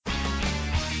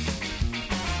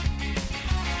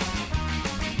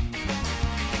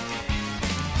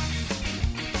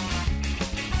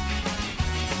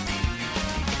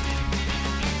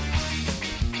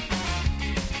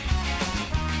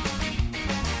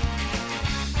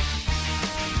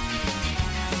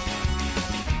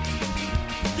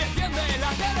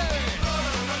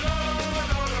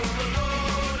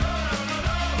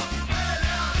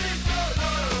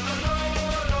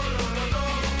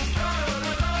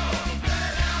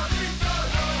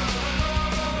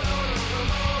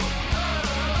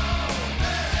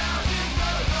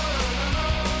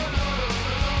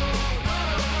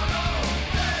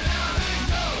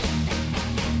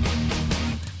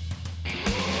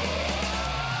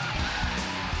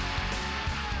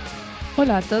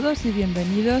Hola a todos y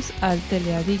bienvenidos al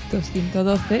Teleadictos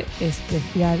 112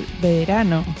 especial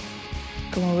verano.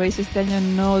 Como veis, este año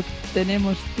no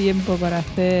tenemos tiempo para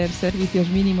hacer servicios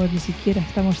mínimos, ni siquiera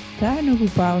estamos tan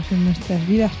ocupados en nuestras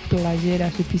vidas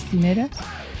playeras y piscineras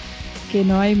que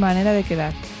no hay manera de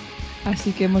quedar.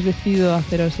 Así que hemos decidido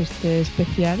haceros este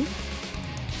especial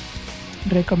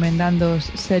recomendándoos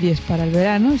series para el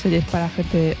verano, series para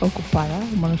gente ocupada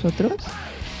como nosotros,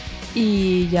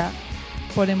 y ya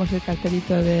ponemos el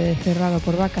cartelito de cerrado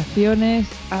por vacaciones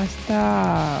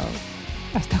hasta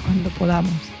cuando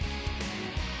podamos.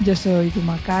 Yo soy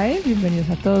Dumakae, bienvenidos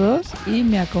a todos, y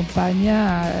me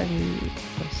acompaña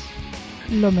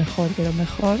lo mejor de lo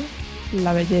mejor,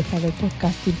 la belleza del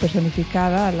podcasting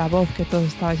personificada, la voz que todos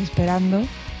estabais esperando.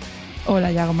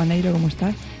 Hola Yago Maneiro, ¿cómo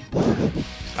estás?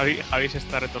 Javi se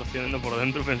está retorciendo por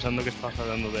dentro pensando que estás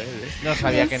hablando de él, ¿eh? No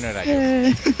sabía que no era yo.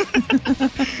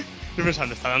 Estoy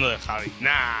pensando, está hablando de Javi.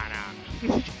 Nah.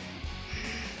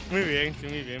 Muy bien, sí,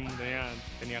 muy bien.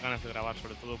 Tenía ganas de grabar,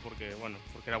 sobre todo porque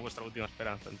era vuestra última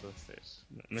esperanza, entonces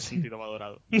me he sentido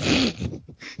valorado.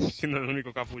 Siendo el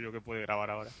único capullo que puede grabar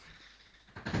ahora.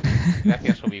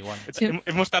 Gracias, Obi-Wan. Sí.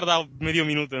 Hemos tardado medio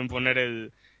minuto en poner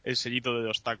el sellito de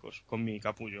los tacos con mi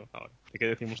capullo ahora. ¿De qué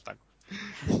decimos tacos?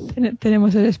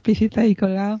 Tenemos el explícito ahí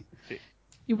colgado. Sí.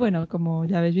 Y bueno, como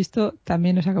ya habéis visto,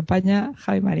 también nos acompaña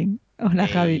Javi Marín. Hola,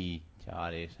 Javi. Hey,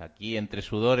 chavales, aquí entre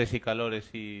sudores y calores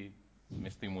y me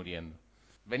estoy muriendo.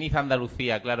 Venid a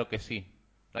Andalucía, claro que sí.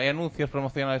 ¿Hay anuncios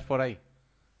promocionales por ahí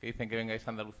que dicen que vengáis a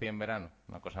Andalucía en verano?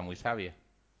 Una cosa muy sabia.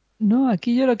 No,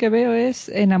 aquí yo lo que veo es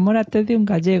enamórate de un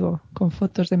gallego con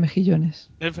fotos de mejillones.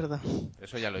 Es verdad.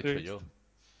 Eso ya lo he Lo he hecho visto. yo.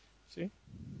 ¿Sí?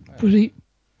 Pues sí,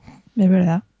 es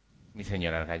verdad. Mi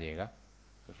señora es gallega.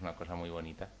 Es una cosa muy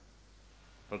bonita.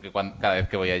 Porque cada vez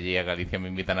que voy allí a Galicia me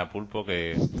invitan a pulpo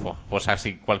que... Pues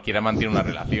así cualquiera mantiene una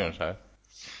relación, ¿sabes?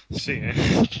 Sí,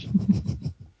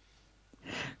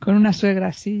 Con una suegra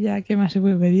así ya, ¿qué más se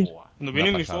puede pedir? Buah, Cuando una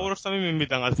vienen mis pasada. suegros también me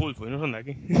invitan al pulpo y no son de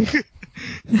aquí.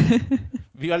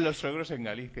 Vivan los suegros en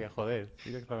Galicia, joder,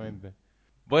 directamente.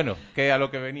 Bueno, ¿qué a lo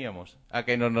que veníamos? A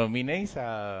que nos nominéis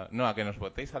a... No, a que nos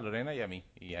votéis a Lorena y a mí.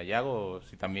 Y a Yago,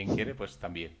 si también quiere, pues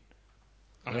también.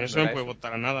 A mí ¿No, no no se me era puede eso?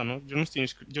 votar a nada, ¿no? Yo no estoy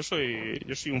yo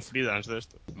soy un freelance de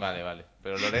esto. Vale, vale.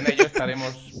 Pero Lorena y yo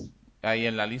estaremos ahí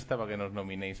en la lista para que nos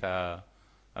nominéis a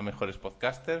mejores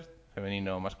podcasters,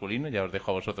 femenino o masculino. Ya os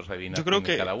dejo a vosotros Yo adivinar creo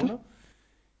quién es que cada uno.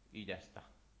 Y ya está.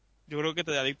 yo creo que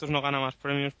Teleadictos no gana más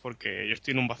premios porque yo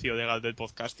estoy en un vacío legal del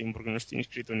podcasting porque no estoy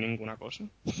inscrito en ninguna cosa.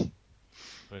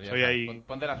 Pues ya Soy sabes, ahí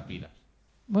ponte las pilas.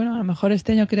 Bueno, a lo mejor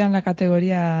este año crean la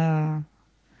categoría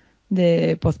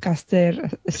de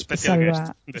podcaster special guest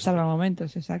de salva esto.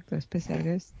 momentos, exacto, special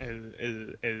guest.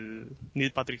 El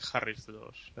Neil Patrick Harris de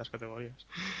las categorías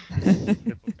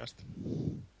del podcast.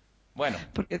 Bueno,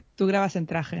 Porque tú grabas en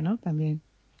traje, ¿no? También,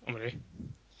 Hombre,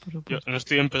 por yo supuesto. no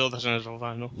estoy en pelotas en el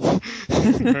sofá, ¿no?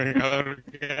 Con el calor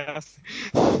que hace.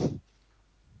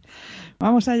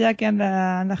 Vamos allá que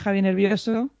anda Javi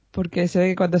nervioso porque se ve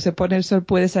que cuando se pone el sol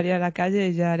puede salir a la calle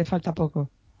y ya le falta poco.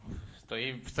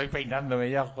 estoy peinándome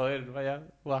ya, joder, vaya.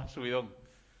 Buah, subidón.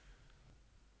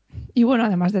 Y bueno,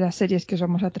 además de las series que os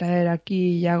vamos a traer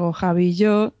aquí, Yago, Javi y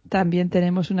yo, también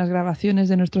tenemos unas grabaciones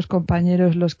de nuestros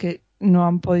compañeros, los que no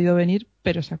han podido venir,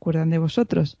 pero se acuerdan de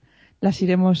vosotros. Las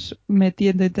iremos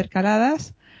metiendo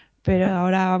intercaladas, pero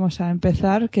ahora vamos a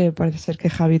empezar, que parece ser que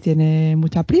Javi tiene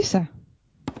mucha prisa.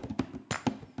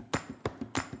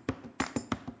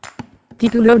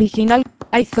 Título original: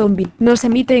 iZombie. No se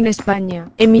emite en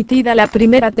España. Emitida la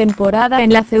primera temporada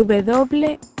en la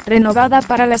CW, renovada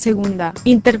para la segunda.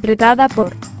 Interpretada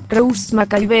por Rose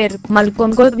McIver,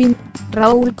 Malcolm Godwin,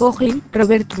 Raúl Coglin,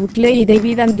 Robert Buckley y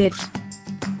David Anders.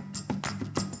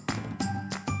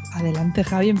 Adelante,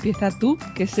 Javi, empieza tú.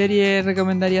 ¿Qué serie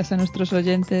recomendarías a nuestros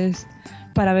oyentes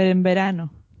para ver en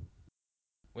verano?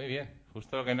 Muy bien,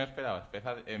 justo lo que no esperaba,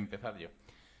 empezar yo.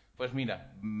 Pues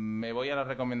mira, me voy a la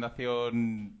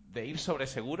recomendación de ir sobre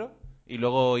seguro y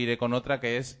luego iré con otra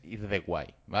que es ir de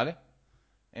guay, ¿vale?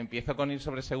 Empiezo con ir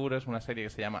sobre seguro, es una serie que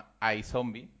se llama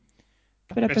iZombie.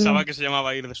 Espera, Pensaba perdón. que se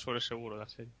llamaba Ir de sobre seguro la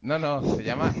serie. No, no, se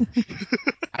llama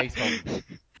iZombie.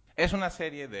 Es una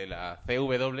serie de la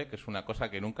CW, que es una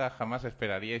cosa que nunca jamás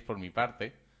esperaríais por mi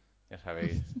parte, ya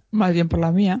sabéis. Más bien por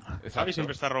la mía. Javi siempre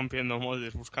Exacto. está rompiendo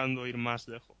moldes, buscando ir más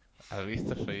lejos. ¿Has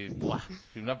visto? Soy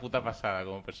una puta pasada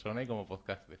como persona y como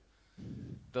podcaster.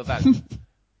 Total,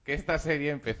 que esta serie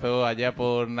empezó allá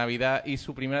por Navidad y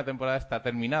su primera temporada está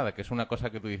terminada, que es una cosa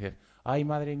que tú dices, ay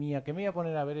madre mía, ¿qué me voy a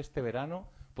poner a ver este verano?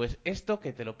 Pues esto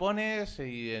que te lo pones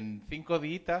y en 5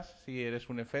 días, si eres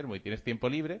un enfermo y tienes tiempo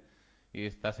libre y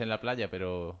estás en la playa,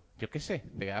 pero yo qué sé,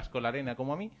 te das con la arena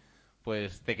como a mí,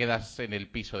 pues te quedas en el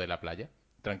piso de la playa,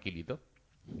 tranquilito.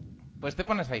 Pues te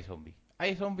pones iZombie.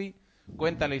 iZombie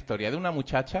cuenta la historia de una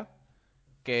muchacha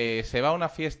que se va a una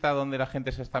fiesta donde la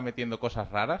gente se está metiendo cosas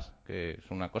raras, que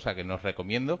es una cosa que no os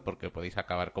recomiendo porque podéis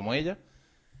acabar como ella,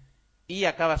 y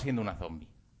acaba siendo una zombie.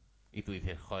 Y tú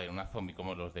dices, joder, una zombie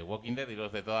como los de Walking Dead y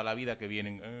los de toda la vida que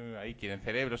vienen ahí, quieren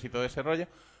cerebros y todo ese rollo.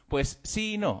 Pues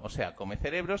sí y no, o sea, come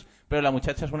cerebros, pero la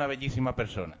muchacha es una bellísima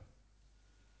persona.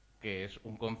 Que es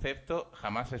un concepto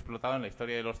jamás explotado en la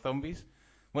historia de los zombies.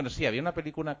 Bueno, sí, había una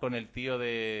película con el tío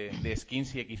de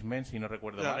Skins y X-Men, si no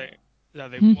recuerdo La mal. la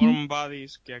de Ujú. Warm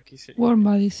Bodies, que aquí Warm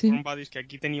Body, sí. Warm Bodies, que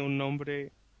aquí tenía un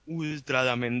nombre ultra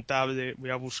lamentable. Voy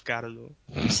a buscarlo.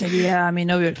 Sería Mi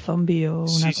novio el zombie o una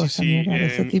Sí, sí, cosa sí. mierda de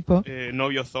ese tipo.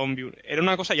 Novio zombie. Era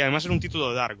una cosa y además era un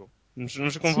título largo. No se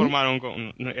 ¿Sí? conformaron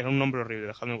con... Era un nombre horrible,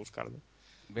 dejadme buscarlo.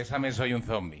 Bésame, soy un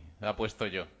zombie. Lo he puesto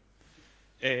yo.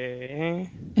 Eh,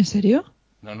 ¿En serio?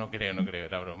 No, no creo, no creo,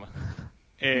 era broma.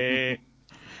 eh,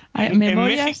 en México...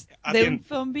 Memorias de un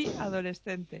zombie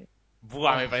adolescente.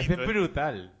 Buah, me parece Ojito,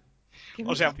 brutal. ¿Qué O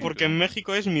me sea, dices? porque en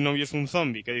México es Mi novio es un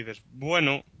zombie, que dices,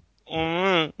 bueno,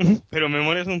 pero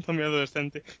Memorias de un zombie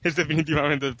adolescente es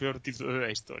definitivamente el peor título de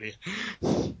la historia.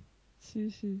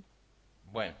 Sí, sí.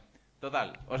 Bueno,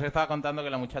 total, os estaba contando que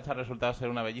la muchacha ha resultado ser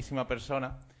una bellísima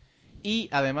persona y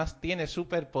además tiene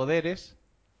superpoderes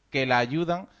que la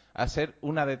ayudan a ser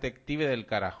una detective del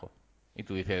carajo. Y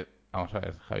tú dices, vamos a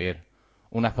ver, Javier,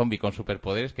 una zombie con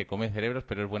superpoderes que come cerebros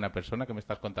pero es buena persona, ¿qué me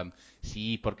estás contando?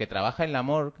 Sí, porque trabaja en la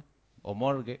morgue o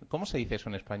morgue, ¿cómo se dice eso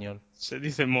en español? Se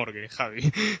dice morgue,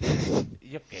 Javi.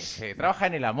 Yo qué sé, trabaja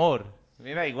en el amor,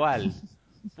 me da igual,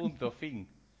 punto, fin,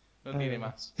 no tiene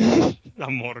más. La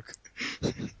morgue.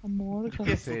 Amor. Yo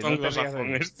qué sé, Puto no te rías de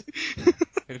anglosajón mí. este.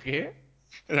 ¿El qué?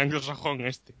 El anglosajón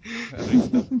este. ¿Has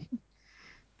visto?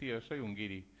 Tío, soy un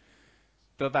guiri.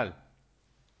 Total,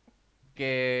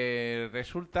 que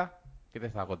resulta... ¿Qué te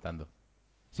estaba contando?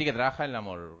 Sí, que trabaja en la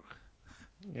morgue.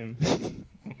 Bien.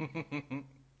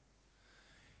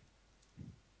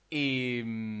 Y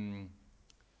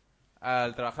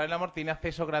al trabajar en la morgue tiene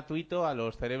acceso gratuito a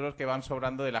los cerebros que van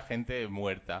sobrando de la gente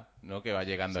muerta, ¿no? Que va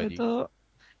llegando Sobre allí. todo,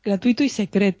 gratuito y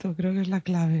secreto, creo que es la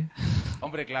clave.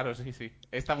 Hombre, claro, sí, sí.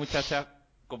 Esta muchacha,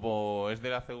 como es de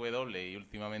la CW y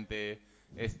últimamente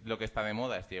es lo que está de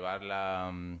moda, es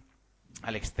llevarla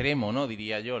al extremo, ¿no?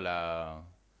 Diría yo,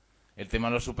 el tema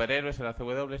de los superhéroes en la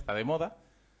CW está de moda,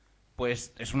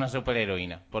 pues es una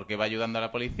superheroína, porque va ayudando a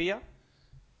la policía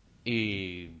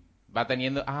y va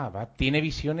teniendo... tiene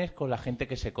visiones con la gente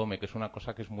que se come, que es una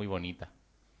cosa que es muy bonita.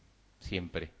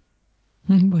 Siempre.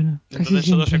 Bueno, casi Entonces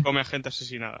solo se siempre. come a gente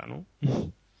asesinada, ¿no?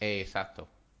 Exacto.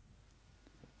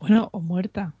 Bueno, o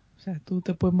muerta. O sea, tú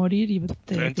te puedes morir y Pero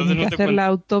te entonces tienen que no te hacer cuenta, la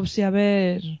autopsia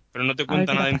pero no te a ver cuenta qué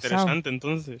te ha nada pasado. interesante,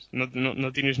 entonces.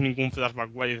 No tienes ningún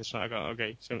flashback guay y dices,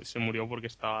 ok, se murió porque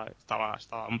estaba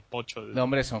un pocho No,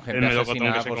 hombre, son el gente melocotón que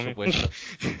asesinada, se por comió. supuesto.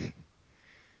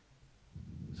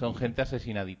 Son gente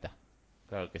asesinadita.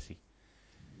 Claro que sí.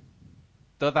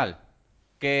 Total,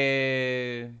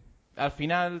 que al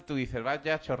final tú dices,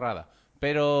 vaya chorrada.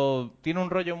 Pero tiene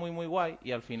un rollo muy muy guay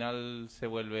y al final se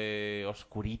vuelve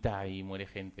oscurita y muere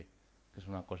gente. Que es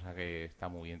una cosa que está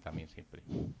muy bien también siempre.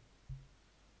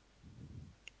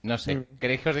 No sé,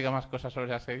 ¿queréis que os diga más cosas sobre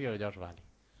la serie o ya os vale?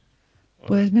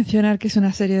 Puedes mencionar que es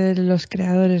una serie de los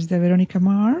creadores de Veronica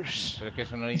Mars. Pero es que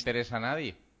eso no le interesa a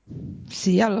nadie.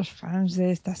 Sí, a los fans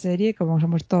de esta serie, como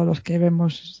somos todos los que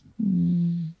vemos,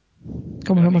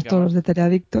 como somos Verónica todos los Mars. de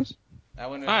Teleadictos. Ah,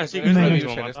 bueno, es Ah, que tú sí, que eres es de el Me...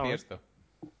 mismo User, es matado. cierto.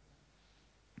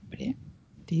 Hombre,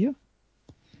 tío.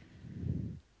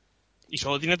 Y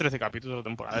solo tiene 13 capítulos de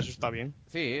temporada, eso está bien.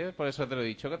 Sí, por eso te lo he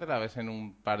dicho, que te la ves en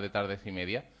un par de tardes y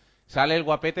media. Sale el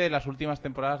guapete de las últimas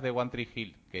temporadas de One Tree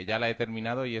Hill, que ya la he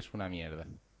terminado y es una mierda.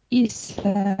 Y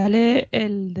sale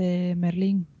el de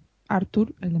Merlín.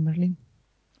 Arthur, el de Merlín.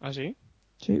 ¿Ah, sí?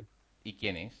 Sí, ¿Y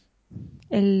quién es?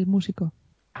 el músico.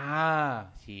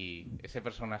 Ah, sí, ese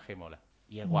personaje mola.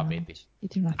 Y el Mola guapete. mucho. Y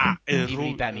tiene un Ah, acento. Y el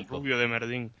británico. rubio de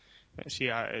Merdin. Sí,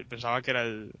 pensaba que era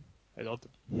el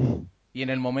otro. Y en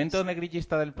el momento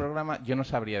negrillista del programa, yo no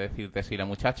sabría decirte si la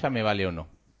muchacha me vale o no.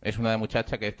 Es una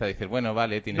muchacha que está a decir, bueno,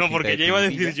 vale, tienes No, pinta porque de ya iba a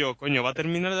decir chulitilla. yo, coño, va a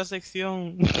terminar la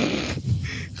sección.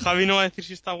 Javi no va a decir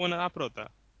si está buena la prota.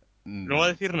 ¿No va a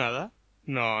Mm. decir nada?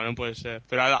 No, no puede ser.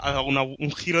 Pero haga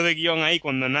un giro de guión ahí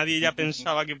cuando nadie ya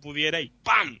pensaba que pudiera y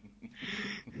 ¡pam!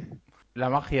 La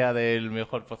magia del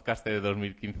mejor podcast de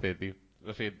 2015, tío.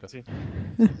 Lo siento. Sí.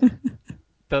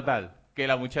 Total, que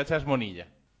la muchacha es monilla.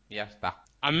 Y ya está.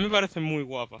 A mí me parece muy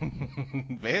guapa.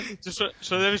 ¿Ves? Yo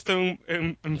solo he visto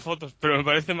en fotos, pero me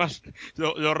parece más...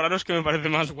 Lo raro es que me parece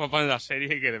más guapa en la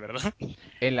serie que de verdad.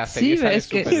 En la Sí, serie sale es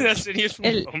que En la súper... serie es un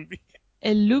el, zombie.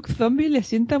 el look zombie le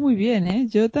sienta muy bien, ¿eh?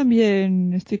 Yo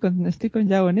también estoy con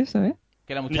Yago en eso, ¿eh?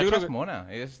 Que la Yo muchacha creo es que, mona,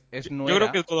 es yo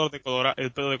creo que nuera.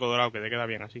 el pelo de colorado que te queda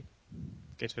bien así.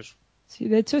 ¿Qué es eso? Sí,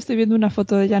 de hecho estoy viendo una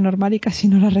foto de ella normal y casi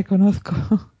no la reconozco.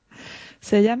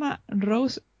 Se llama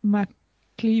Rose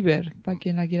McCleaver, para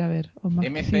quien la quiera ver. O MC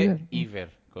McCleaver. Iver,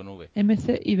 con V.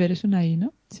 MC Iver es una I,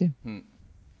 ¿no? Sí.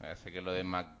 Parece que lo de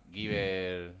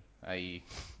MacGyver ahí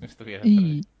estuviera entre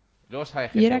medio. Y, Luego sale y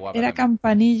gente era, guapa era también.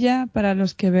 campanilla para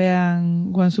los que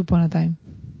vean Once Upon a Time.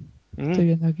 Mm. Estoy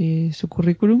viendo aquí su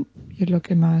currículum y es lo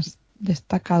que más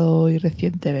destacado y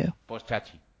reciente veo. Pues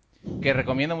Chachi. Que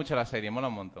recomiendo mucho la serie, mola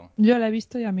un montón. Yo la he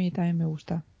visto y a mí también me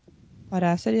gusta.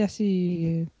 Para serie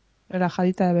así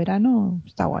relajadita de verano,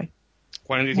 está guay.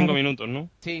 45 Vale. minutos, ¿no?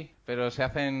 Sí, pero se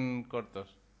hacen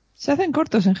cortos. Se hacen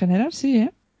cortos en general, sí,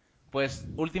 ¿eh? Pues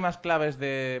últimas claves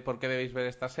de por qué debéis ver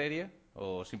esta serie,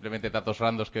 o simplemente datos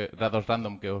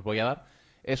random que os voy a dar.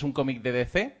 Es un cómic de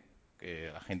DC, que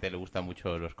a la gente le gustan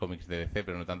mucho los cómics de DC,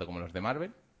 pero no tanto como los de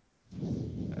Marvel.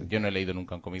 Yo no he leído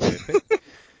nunca un cómic de DC.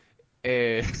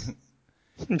 Eh,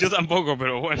 Yo tampoco,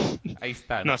 pero bueno. ahí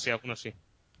está, No, ¿no? sí, algunos sí.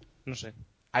 No sé.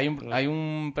 Hay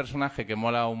un personaje que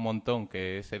mola un montón,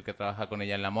 que es el que trabaja con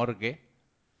ella en la morgue,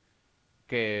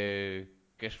 que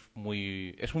es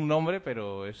muy... Es un hombre,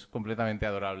 pero es completamente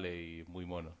adorable y muy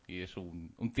mono. Y es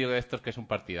un tío de estos que es un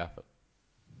partidazo,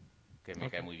 que me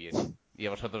Ok. cae muy bien. Y a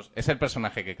vosotros, es el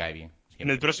personaje que cae bien, En el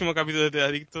siempre. próximo capítulo de Te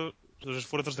Adicto, los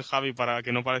esfuerzos de Javi para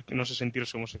que no se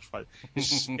sentirse homosexual.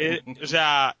 O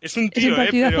sea, es un Es un tío,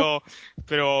 partidazo.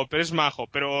 pero es majo,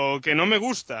 pero que no me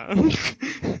gusta.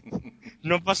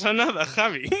 No pasa nada,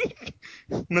 Javi.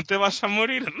 No te vas a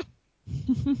morir.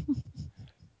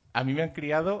 A mí me han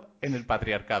criado en el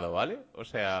patriarcado, ¿vale? O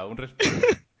sea, un respeto.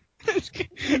 El Se ha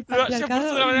puesto de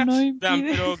patriarcado la manera, no plan,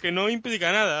 impide. pero que no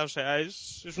implica nada. O sea,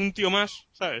 es un tío más,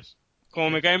 ¿sabes? Como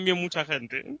me caen bien mucha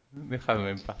gente.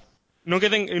 Dejadme en paz. No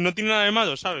tiene nada de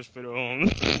malo, ¿sabes? Pero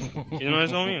que no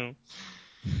es lo mío.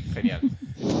 Genial.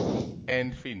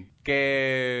 En fin,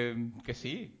 que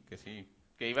sí, que sí.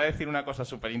 Que iba a decir una cosa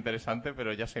súper interesante,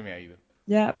 pero ya se me ha ido.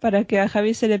 Ya, para que a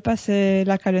Javi se le pase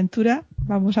la calentura,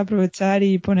 vamos a aprovechar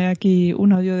y poner aquí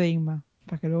un audio de Inma,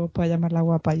 para que luego pueda llamarla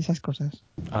guapa y esas cosas.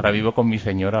 Ahora vivo con mi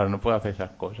señora, ahora no puedo hacer esas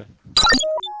cosas.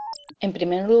 En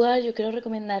primer lugar, yo quiero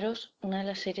recomendaros una de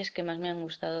las series que más me han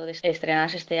gustado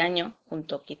estrenadas este año,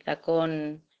 junto quizá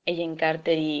con Agent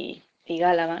Carter y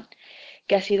Galavan,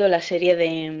 que ha sido la serie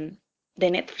de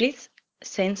Netflix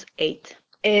Sense8.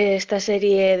 Esta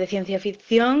serie de ciencia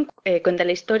ficción cuenta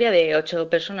la historia de 8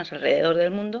 personas alrededor del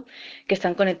mundo que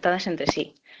están conectadas entre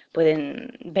sí.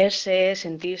 Pueden verse,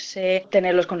 sentirse,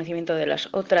 tener los conocimientos de las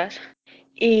otras.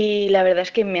 Y la verdad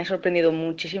es que me ha sorprendido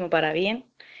muchísimo para bien.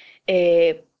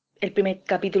 Eh, el primer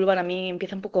capítulo para mí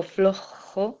empieza un poco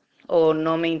flojo o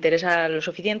no me interesa lo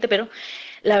suficiente, pero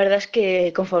la verdad es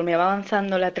que conforme va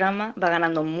avanzando la trama va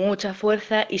ganando mucha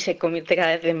fuerza y se convierte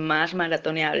cada vez en más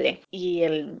maratoneable. Y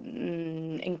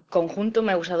en conjunto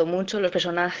me ha gustado mucho, los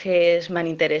personajes me han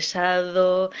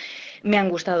interesado, me han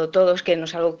gustado todos, que no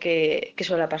es algo que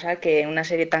suele pasar, que en una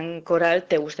serie tan coral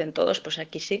te gusten todos, pues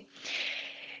aquí sí.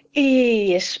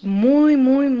 Y es muy,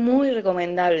 muy, muy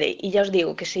recomendable. Y ya os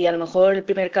digo que si a lo mejor el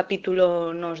primer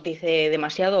capítulo nos dice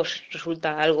demasiado, os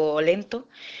resulta algo lento,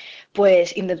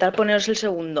 pues intentar poneros el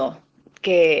segundo,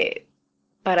 que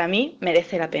para mí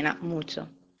merece la pena mucho.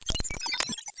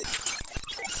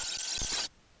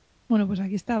 Bueno, pues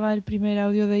aquí estaba el primer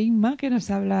audio de Inma que nos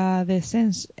habla de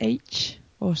Sense8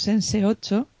 o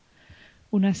Sense8,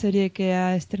 una serie que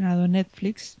ha estrenado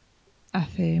Netflix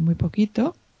hace muy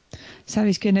poquito.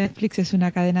 Sabéis que Netflix es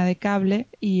una cadena de cable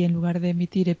y en lugar de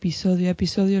emitir episodio a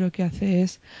episodio lo que hace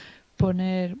es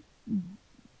poner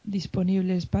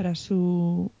disponibles para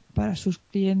sus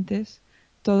clientes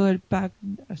todo el pack,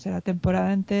 o sea, la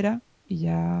temporada entera y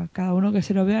ya cada uno que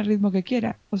se lo vea al ritmo que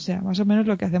quiera. O sea, más o menos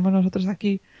lo que hacemos nosotros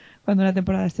aquí cuando una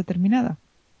temporada esté terminada.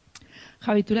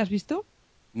 Javi, ¿tú la has visto?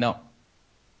 No,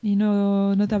 Y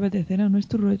no te apetece, ¿no? No es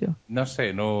tu rollo. no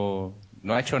sé, no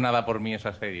ha hecho nada por mí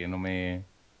esa serie, no me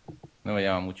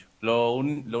llama mucho. Lo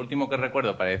último que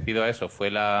recuerdo parecido a eso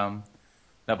fue la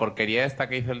porquería esta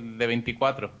que hizo el de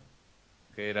 24,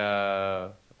 que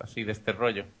era así de este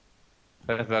rollo.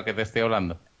 ¿Sabes de la que te estoy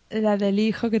hablando? La del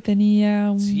hijo que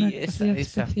tenía una Sí, esa, capacidad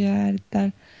esa. especial,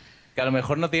 tal. Que a lo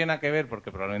mejor no tiene nada que ver,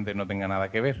 porque probablemente no tenga nada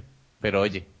que ver. Pero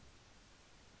oye,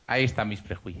 ahí están mis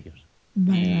prejuicios.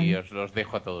 Vale, Y vale. os los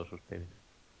dejo a todos ustedes.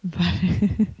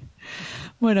 Vale.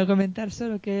 Bueno, comentar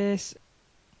solo que es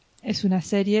Es una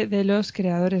serie de los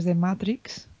creadores de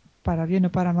Matrix, para bien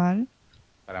o para mal.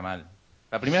 Para mal.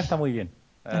 La primera está muy bien.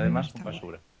 La primera Además son está guay.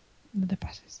 basura. No te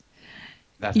pases.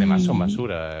 Las demás son Y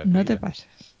basura, no te querida.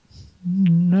 pases.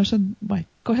 No son... Bueno,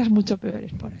 cosas mucho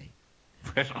peores por ahí.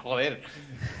 Pues joder.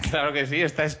 Claro que sí,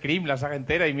 está Scream, la saga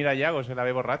entera, y mira a Yago, se la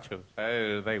ve borracho.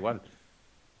 ¿Sabes? Da igual.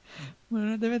 Bueno,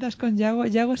 no te metas con Yago.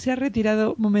 Yago se ha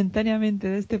retirado momentáneamente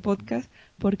de este podcast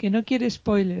porque no quiere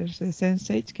spoilers de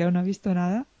Sense8, que aún no ha visto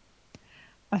nada.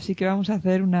 Así que vamos a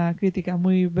hacer una crítica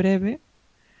muy breve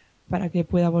para que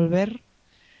pueda volver.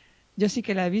 Yo sí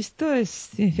que la he visto, es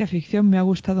ciencia ficción, me ha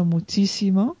gustado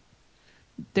muchísimo.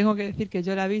 Tengo que decir que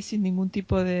yo la vi sin ningún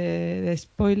tipo de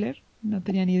spoiler, no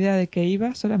tenía ni idea de qué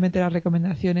iba, solamente las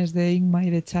recomendaciones de Ingma y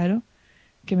de Charo,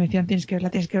 que me decían tienes que verla,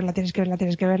 tienes que verla, tienes que verla,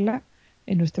 tienes que verla,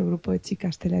 en nuestro grupo de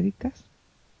chicas teleadictas,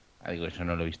 Ah, digo, eso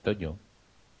no lo he visto yo.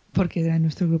 porque era en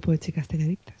nuestro grupo de chicas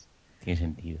teleadictas. Tiene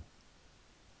sentido.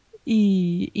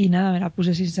 Y nada, me la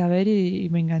puse sin saber y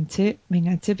me enganché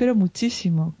pero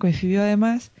muchísimo. Coincidió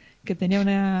además que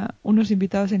tenía unos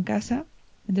invitados en casa,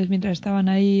 entonces mientras estaban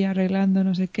ahí arreglando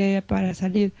no sé qué para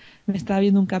salir, me estaba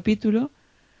viendo un capítulo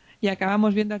y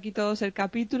acabamos viendo aquí todos el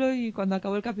capítulo y cuando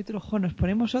acabó el capítulo, jo, nos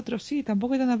ponemos otros, sí,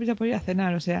 tampoco hay tanta prisa por ir a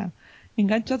cenar, o sea,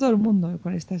 engancho a todo el mundo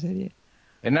con esta serie.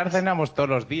 Cenar cenamos todos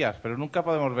los días, pero nunca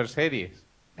podemos ver series.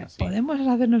 Así. Podemos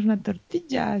hacernos una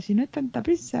tortilla si no hay tanta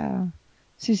prisa.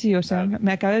 Sí, sí, o sea, Claro que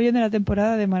me sí. acabé viendo la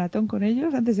temporada de maratón con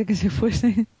ellos antes de que se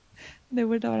fuesen de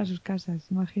vuelta para sus casas,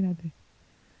 imagínate.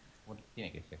 Bueno,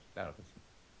 tiene que ser, claro que sí.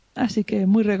 Así que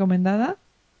muy recomendada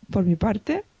por mi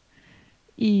parte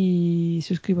y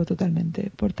suscribo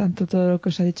totalmente. Por tanto, todo lo que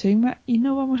os ha dicho Inma y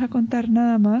no vamos a contar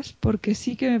nada más porque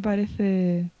sí que me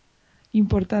parece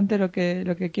importante lo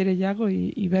que quiere Yago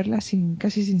y verla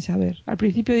casi sin saber. Al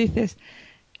principio dices,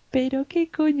 pero ¿qué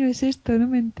coño es esto? No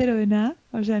me entero de nada,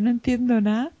 o sea, no entiendo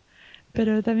nada,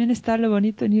 pero también está lo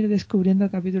bonito en ir descubriendo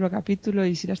capítulo a capítulo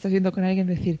y si la estás viendo con alguien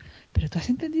decir, pero tú has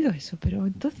entendido eso, pero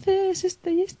entonces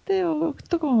este y este o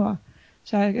esto cómo va. O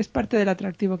sea, es parte del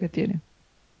atractivo que tiene.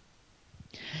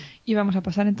 Y vamos a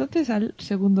pasar entonces al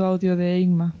segundo audio de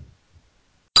Ingma.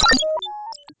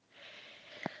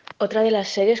 Otra de las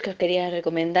series que os quería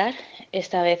recomendar,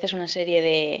 esta vez es una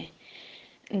serie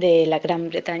de la Gran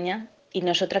Bretaña y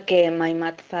no es otra que My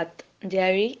Mad Fat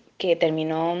Diary, que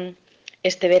terminó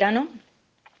este verano.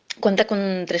 Cuenta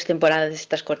con 3 temporadas de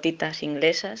estas cortitas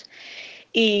inglesas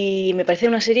y me parece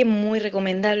una serie muy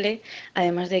recomendable,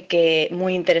 además de que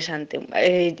muy interesante.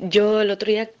 Yo el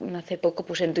otro día, hace poco,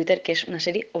 puse en Twitter que es una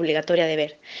serie obligatoria de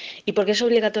ver. ¿Y por qué es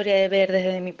obligatoria de ver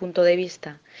desde mi punto de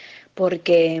vista?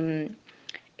 Porque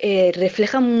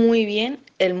refleja muy bien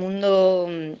el mundo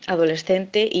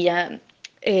adolescente y ya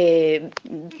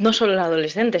no solo el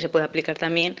adolescente, se puede aplicar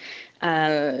también a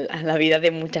la vida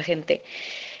de mucha gente.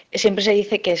 Siempre se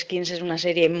dice que Skins es una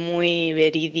serie muy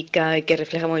verídica y que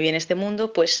refleja muy bien este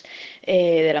mundo, pues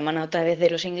de la mano otra vez de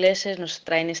los ingleses nos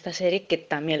traen esta serie que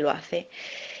también lo hace.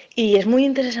 Y es muy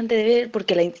interesante de ver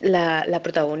porque la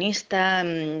protagonista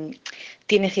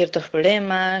tiene ciertos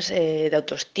problemas de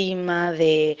autoestima,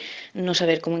 de no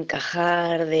saber cómo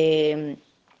encajar, de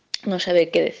no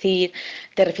saber qué decir.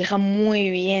 Te refleja muy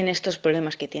bien estos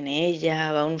problemas que tiene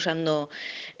ella. Va usando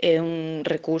un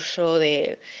recurso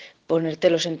de ponerte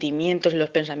los sentimientos y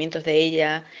los pensamientos de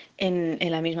ella en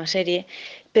la misma serie,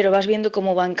 pero vas viendo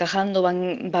cómo va encajando,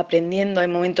 va aprendiendo. Hay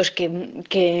momentos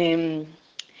que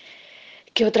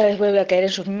otra vez vuelve a caer en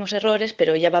sus mismos errores,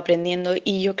 pero ya va aprendiendo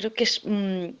y yo creo que es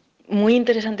muy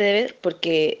interesante de ver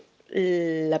porque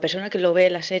la persona que lo ve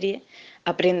en la serie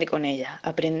aprende con ella,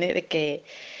 aprende de que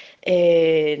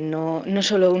no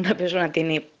solo una persona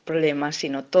tiene problemas,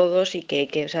 sino todos y que hay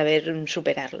que saber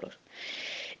superarlos.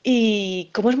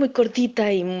 Y como es muy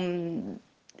cortita y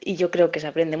yo creo que se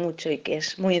aprende mucho y que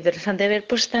es muy interesante ver,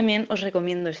 pues también os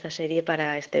recomiendo esta serie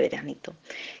para este veranito.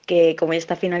 Que como ya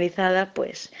está finalizada,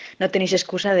 pues no tenéis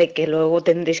excusa de que luego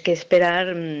tendréis que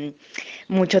esperar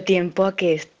mucho tiempo a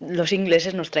que los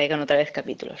ingleses nos traigan otra vez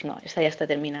capítulos. No, esta ya está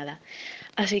terminada.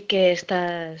 Así que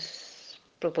estas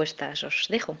propuestas os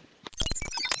dejo.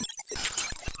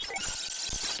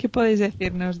 ¿Qué podéis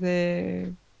decirnos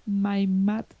de My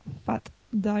Mad Fat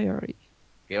Diary?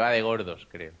 Que va de gordos,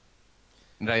 creo.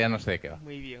 En realidad no sé de qué va.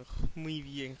 Muy bien,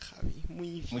 Javi. Muy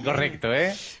Muy bien. correcto,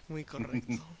 ¿eh? Muy correcto.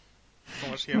 Como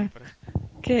Bueno, siempre.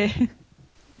 ¿qué?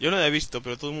 Yo no la he visto,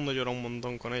 pero todo el mundo llora un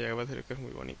montón con ella, que parece que es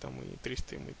muy bonita, muy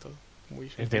triste, muy todo. Muy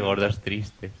Es de sentimental. gordos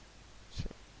tristes. Sí,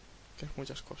 que es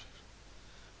muchas cosas.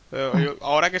 Pero Ay,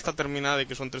 ahora que está terminada y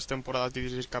que son 3 temporadas,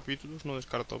 16 capítulos, no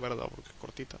descarto verla porque es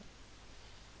cortita.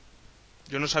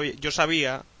 Yo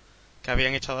sabía que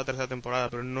habían echado la tercera temporada,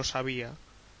 pero no sabía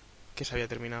que se había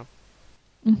terminado.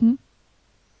 Ujú.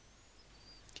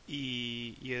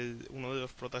 Y uno de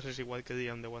los protas es igual que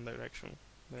Liam de One Direction.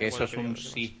 Me da Que igual eso lo es digan un los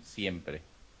demás. sí siempre.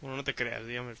 Bueno, no te creas,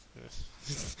 Liam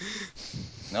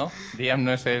 ¿No? ¿Liam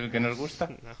no es el que nos gusta?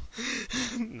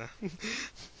 No.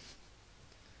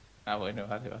 Ah, bueno,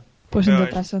 vale, vale. Pues en Pero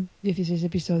total son 16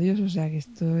 episodios, o sea que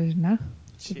esto es nada.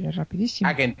 Sí. Súper rapidísimo.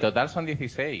 Ah, que en total son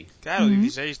 16. Claro, Ujú.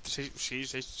 16, sí,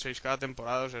 6 cada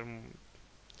temporada. O sea,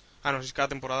 no, 6 cada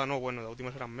temporada no, bueno, la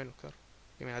última serán menos, claro.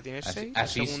 La primera tiene 6, la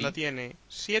Así segunda sí. tiene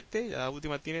 7 y la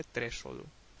última tiene 3 solo.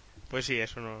 Pues sí,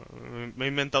 eso no. Me he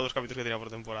inventado 2 capítulos que tenía por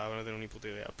temporada, no tengo ni puta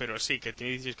idea. Pero sí, que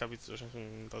tiene 16 capítulos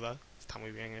en total. Está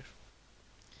muy bien eso.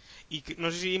 Y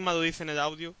no sé si Inma lo dice en el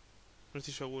audio, no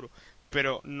estoy seguro.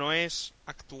 Pero no es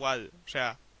actual. O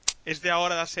sea, es de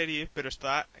ahora la serie, pero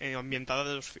está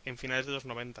ambientada en finales de los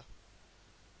 90.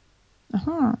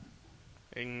 Ajá.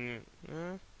 En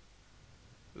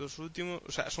los últimos,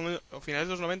 o sea, son finales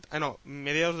de los 90, no,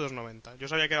 mediados de los 90. Yo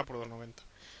sabía que era por los 90,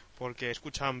 porque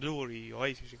escuchaban Blur y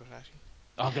Oasis y cosas así.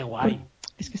 ¡Oh, qué Pues, guay!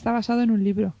 es que está basado en un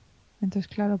libro. Entonces,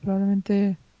 claro,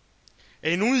 probablemente...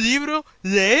 En un libro,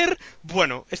 leer,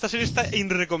 bueno, esta serie está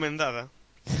inrecomendada.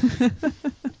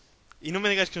 Y no me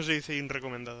digáis que no se dice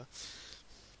inrecomendada.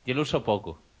 Yo lo uso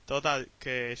poco. Total,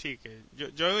 que sí, que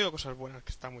yo he oído cosas buenas,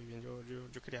 que está muy bien,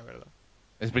 yo quería verla.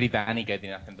 Es británica y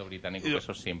tiene acento británico, Y que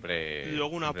eso siempre,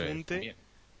 luego un siempre está apunte, bien.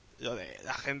 lo de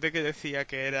la gente que decía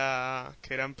que era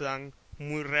en plan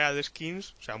muy real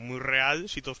skins, o sea, muy real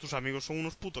si todos tus amigos son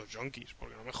unos putos junkies,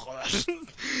 porque no me jodas.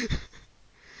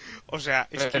 O sea,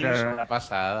 Pero skins era una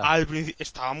pasada. al principio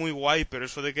estaba muy guay, pero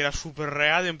eso de que era súper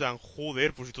real, en plan,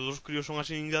 joder, pues si todos los críos son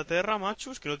así en Inglaterra,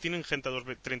 macho, es que no tienen gente a los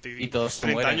 30, Y todos se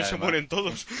 30 mueren, años, se además. mueren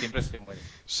todos. Siempre se mueren.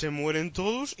 Se mueren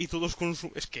todos y todos con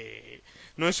su... Es que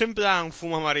no es en plan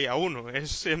Fuma María 1,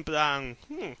 es en plan...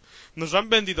 nos han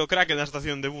vendido crack en la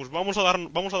estación de bus, vamos a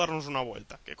darnos una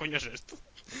vuelta. ¿Qué coño es esto?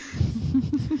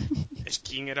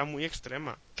 Skin era muy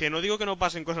extrema. Que no digo que no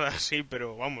pasen cosas así,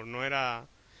 pero vamos, no era...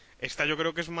 Esta yo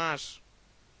creo que es más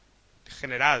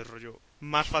general, rollo.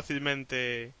 Más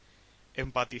fácilmente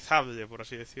empatizable, por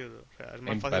así decirlo. O sea, es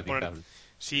más fácil poner... Empatizable.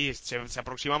 Sí, se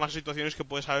aproxima más a situaciones que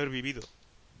puedes haber vivido.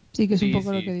 Sí, que es un Sí,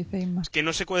 poco lo que sí. dice Inma. Es que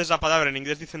no sé cuál es la palabra, en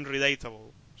inglés dicen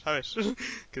relatable, ¿sabes?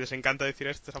 Que les encanta decir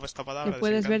esta Que palabra, les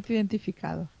puedes encanta. verte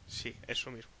identificado. Sí,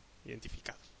 eso mismo,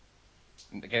 identificado.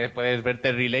 Que puedes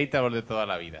verte relatable de toda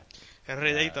la vida. Es Ya.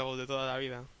 relatable de toda la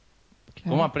vida.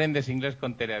 ¿Cómo Claro. aprendes inglés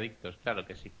con teleadictos? Claro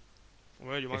que sí.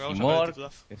 Bueno, yo me Que acabo si de sacar el more,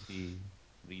 titulazo. que si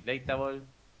relatable.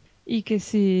 Y que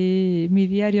si mi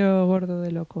diario gordo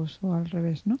de locos, o al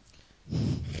revés, ¿no?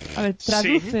 A ver, Sí.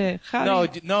 traduce, No,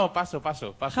 Javi. no, paso.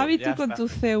 Javi, Ya tú con está. tu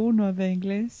C1 de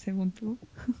inglés, según tú.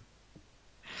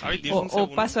 Javi, Sí, ¿tienes un O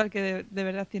C1? paso al que de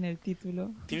verdad tiene el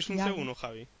título. ¿Tienes un Y hago. C1,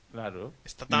 Javi? claro.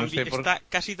 Está, No sé por... está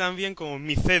casi tan bien como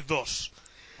mi C2.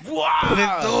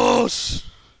 ¡Buah! ¡C2!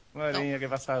 Madre No, mía, qué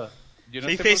pasada. Yo se no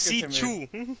sé dice por qué Sichu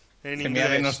en se me ha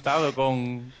inglés. denostado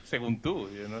con... según tú.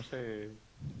 Yo no sé...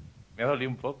 Me ha dolido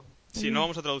un poco. Sí, no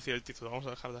vamos a traducir el título, vamos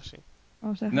a dejarlo así.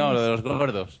 Vamos a dejarlo No, lo de así. los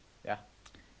gordos. Ya.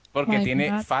 Porque My tiene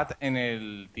God. fat en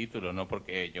el título, no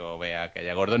porque yo vea que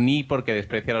haya gordo, ni porque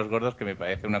desprecie a los gordos, que me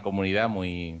parece una comunidad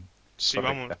muy Sí,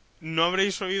 vamos. correcta. ¿No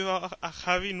habréis oído a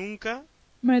Javi nunca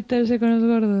Meterse con los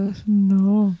gordos.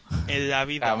 No, en la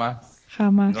vida? Jamás.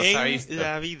 jamás. No se ha En visto.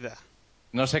 la vida.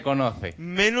 No se conoce.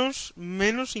 Menos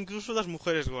incluso las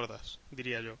mujeres gordas,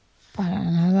 diría yo. Para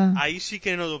nada. Ahí sí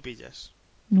que no lo pillas.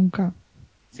 Nunca.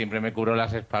 Siempre me curo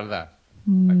las espaldas.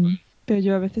 Mm, pero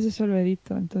yo a veces eso lo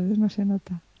edito, entonces no se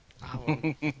nota. Ah,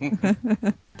 bueno.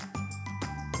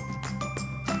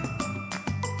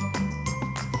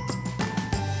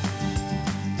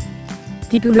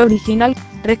 Título original,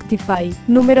 Rectify.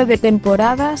 Número de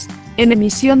temporadas, en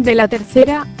emisión de la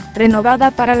tercera,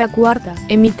 renovada para la cuarta,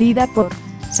 emitida por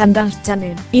Sundance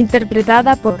Channel,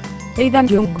 interpretada por Aidan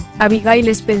Young, Abigail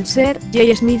Spencer,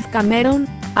 J. Smith Cameron,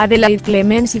 Adelaide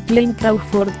Clemens y Klein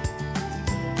Crawford.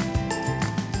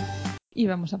 Y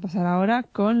vamos a pasar ahora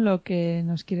con lo que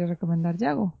nos quiere recomendar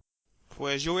Yago.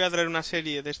 Pues yo voy a traer una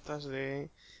serie de estas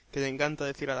que le encanta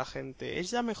decir a la gente.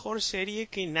 Es la mejor serie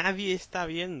que nadie está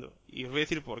viendo. Y os voy a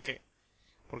decir por qué.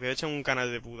 Porque de hecho en un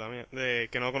canal de puta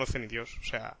que no conoce ni Dios. O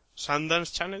sea,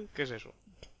 Sundance Channel, ¿qué es eso?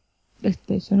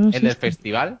 Eso no ¿El del existe.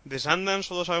 festival? De Sundance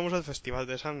solo sabemos el festival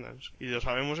de Sundance. Y lo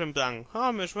sabemos en plan,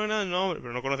 me suena el nombre,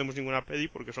 pero no conocemos ninguna peli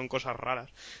porque son cosas raras.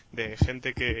 De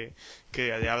gente que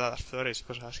le habla a las flores y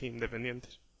cosas así,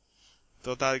 independientes.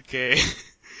 Total, que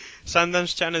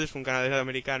Sundance Channel es un canal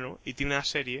americano y tiene una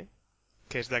serie,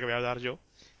 que es de la que voy a hablar yo,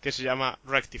 que se llama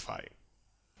Rectify.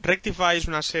 Rectify es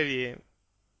una serie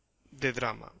de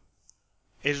drama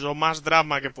es lo más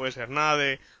drama que puede ser. Nada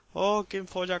de, oh, ¿quién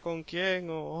folla con quién?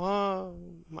 O,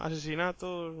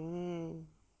 asesinatos,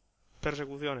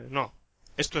 persecuciones. No.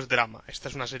 Esto es drama. Esta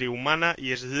es una serie humana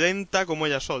y es lenta como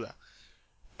ella sola.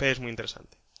 Pero es muy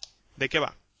interesante. ¿De qué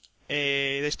va?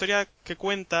 La historia que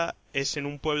cuenta es en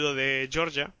un pueblo de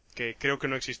Georgia, que creo que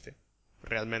no existe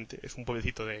realmente, es un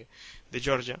pueblecito de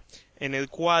Georgia, en el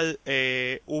cual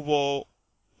hubo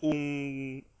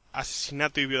un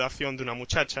asesinato y violación de una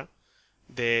muchacha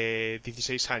de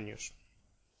 16 años.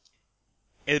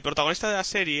 El protagonista de la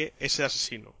serie es el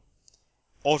asesino,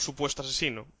 o supuesto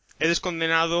asesino. Él es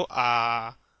condenado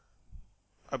a,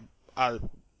 a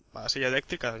la silla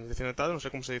eléctrica, a la inyección letal, no sé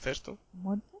cómo se dice esto.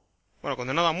 ¿Muerte? Bueno,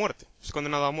 condenado a muerte. Es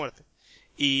condenado a muerte.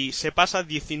 Y se pasa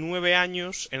 19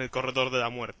 años en el corredor de la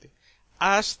muerte.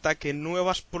 Hasta que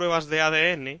nuevas pruebas de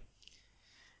ADN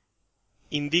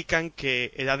indican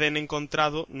que el ADN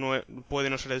encontrado puede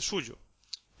no ser el suyo.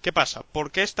 ¿Qué pasa?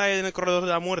 ¿Por qué está él en el corredor de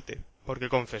la muerte? Porque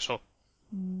confesó.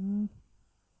 Mm,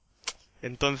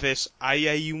 Entonces, ahí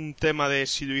hay un tema de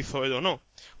si lo hizo él o no.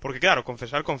 Porque claro,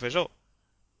 confesó.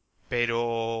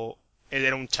 Pero él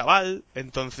era un chaval,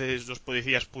 entonces los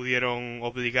policías pudieron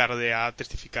obligarle a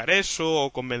testificar eso,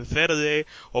 o convencerle,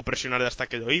 o presionarle hasta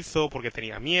que lo hizo, porque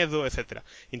tenía miedo, etcétera.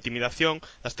 Intimidación,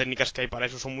 las técnicas que hay para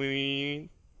eso son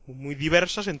muy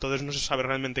diversas, entonces no se sabe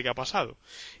realmente qué ha pasado.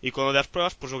 Y cuando das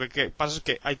pruebas, pues lo que pasa es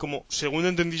que hay como, según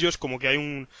entendí yo, es como que hay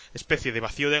una especie de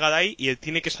vacío legal ahí, y él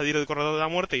tiene que salir del corredor de la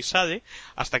muerte y sale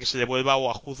hasta que se le vuelva o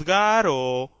a juzgar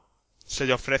o se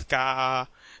le ofrezca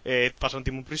pasa un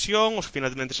tiempo en prisión, o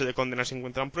finalmente se le condena si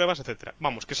encuentran pruebas, etcétera.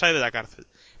 Vamos, que sale de la cárcel.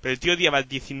 Pero el tío lleva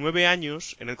 19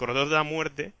 años en el corredor de la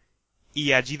muerte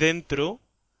y allí dentro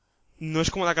no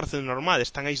es como la cárcel normal,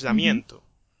 está en ujú. aislamiento.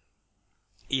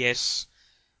 Y es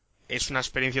una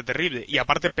experiencia terrible. Y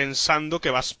aparte pensando que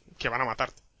van a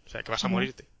matarte, o sea, que vas a Ya.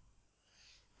 morirte.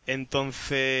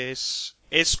 Entonces,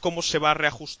 es como se va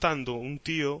reajustando un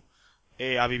tío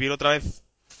a vivir otra vez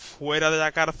fuera de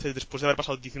la cárcel después de haber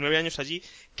pasado 19 años allí,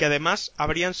 que además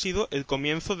habrían sido el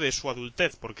comienzo de su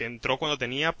adultez, porque entró cuando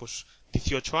tenía pues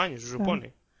 18 años, se Claro.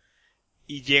 supone.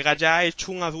 Y llega ya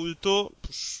hecho un adulto,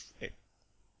 pues,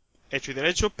 hecho y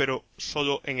derecho, pero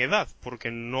solo en edad,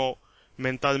 porque no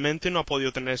mentalmente no ha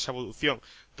podido tener esa evolución.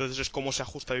 Entonces es como se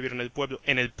ajusta a vivir en el pueblo.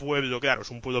 En el pueblo, claro,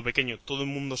 es un pueblo pequeño, todo el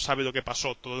mundo sabe lo que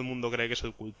pasó, todo el mundo cree que es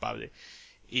el culpable.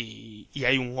 Y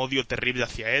hay un odio terrible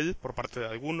hacia él por parte de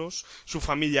algunos. Su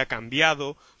familia ha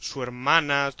cambiado, su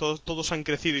hermana, todos han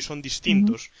crecido y son Ujú.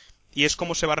 distintos. Y es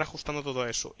como se va reajustando todo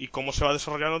eso. Y cómo se va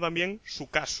desarrollando también su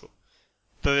caso.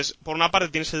 Entonces, por una parte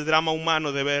tienes el drama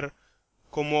humano de ver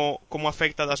cómo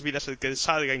afecta a las vidas el que él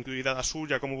salga, incluida la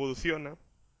suya, cómo evoluciona.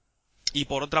 Y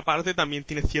por otra parte también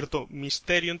tiene cierto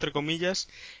misterio, entre comillas,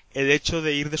 el hecho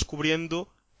de ir descubriendo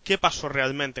qué pasó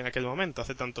realmente en aquel momento,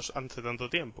 hace tanto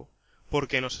tiempo.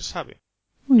 Porque no se sabe.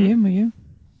 Muy ¿Mm? bien, muy bien.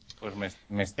 Pues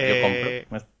yo compro, Eh,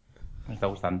 me está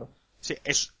gustando. sí,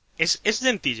 es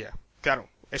lentilla, claro.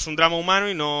 Es un drama humano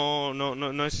y no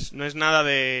es nada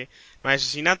de... No hay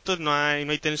asesinatos, no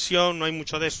hay tensión, no hay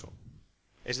mucho de eso.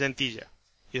 Es lentilla.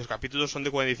 Y los capítulos son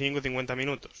de 45 y 50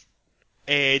 minutos.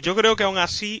 Yo creo que aún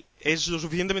así es lo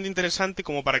suficientemente interesante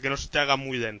como para que no se te haga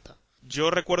muy lenta.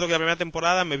 Yo recuerdo que la primera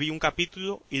temporada me vi un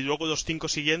capítulo y luego los 5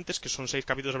 siguientes, que son 6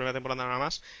 capítulos de la primera temporada nada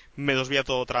más, me los vi a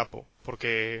todo trapo,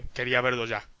 porque quería verlos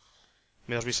ya.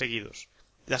 Me los vi seguidos.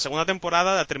 La segunda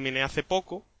temporada la terminé hace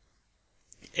poco,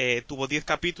 tuvo 10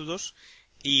 capítulos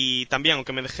y también,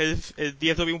 aunque me dejé el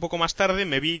 10 lo vi un poco más tarde,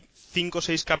 me vi 5 o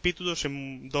 6 capítulos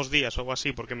en 2 días o algo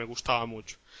así, porque me gustaba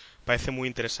mucho. Parece muy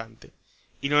interesante.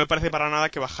 Y no me parece para nada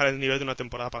que bajar el nivel de una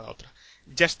temporada para otra.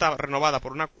 Ya está renovada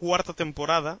por una cuarta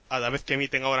temporada, a la vez que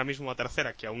emiten ahora mismo la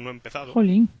tercera, que aún no ha empezado.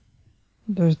 Jolín.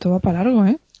 Entonces esto va para largo,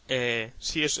 ¿eh?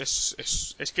 Sí,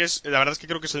 la verdad es que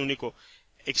creo que es el único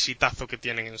exitazo que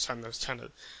tienen en Sanders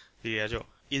Channel, diría yo.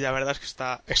 Y la verdad es que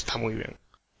está muy bien.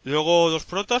 Luego los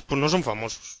protas, pues no son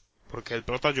famosos. Porque el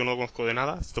prota yo no lo conozco de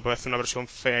nada. Esto parece una versión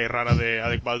fea y rara de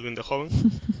Alec Baldwin de joven.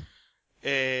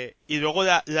 Y luego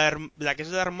la que es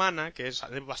la hermana, que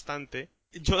sale bastante.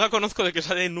 Yo la conozco de que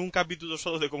sale en un capítulo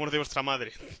solo de Cómo es de vuestra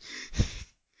madre.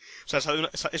 O sea,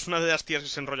 es una de las tías que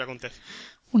se enrolla con Ted.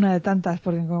 Una de tantas,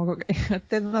 porque como que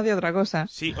Ted no hacía otra cosa.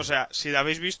 Sí, o sea, si la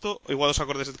habéis visto, igual os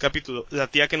acordáis del capítulo. La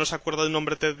tía que no se acuerda del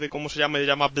nombre Ted de cómo se llama, le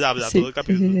llama Bla Bla todo Sí, el sí, sí,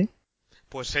 capítulo. sí.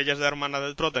 Pues ella es la hermana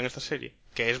del prota en esta serie.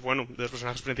 Que es, bueno, de los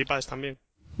personajes principales también.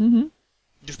 Ujú.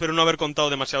 Yo espero no haber contado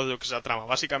demasiado de lo que es la trama.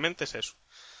 Básicamente es eso.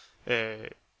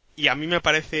 Eh, y a mí me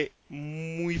parece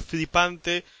muy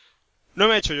flipante. No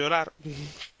me ha hecho llorar,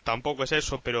 tampoco es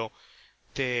eso, pero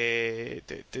te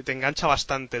engancha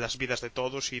bastante las vidas de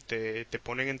todos y te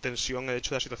ponen en tensión el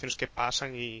hecho de las situaciones que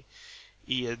pasan y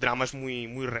el drama es muy,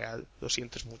 muy real, lo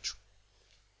sientes mucho.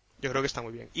 Yo creo que está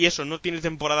muy bien. Y eso, no tiene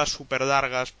temporadas súper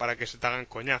largas para que se te hagan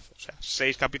coñazo. O sea,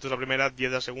 6 capítulos la primera,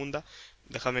 10 la segunda.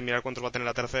 Dejadme mirar cuántos va a tener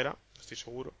la tercera, estoy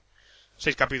seguro.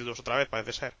 6 capítulos otra vez,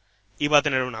 parece ser. Y va a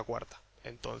tener una cuarta.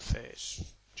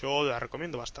 Entonces, yo la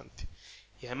recomiendo bastante.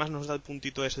 Y además nos da el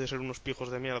puntito ese de ser unos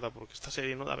pijos de mierda, porque esta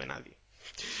serie no la ve nadie.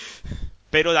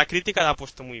 Pero la crítica la ha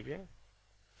puesto muy bien.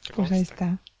 Pues ahí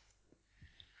está.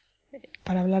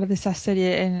 Para hablar de esa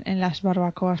serie en las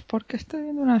barbacoas, porque estoy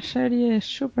viendo una serie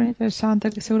súper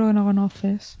interesante que seguro que no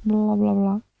conoces. Bla, bla,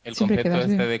 bla. El Siempre concepto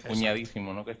quedas este bien. de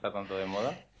cuñadísimo, ¿no? Que está tanto de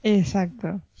moda.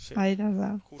 Exacto. Sí. Ahí las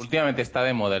da. Justo. Últimamente está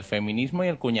de moda el feminismo y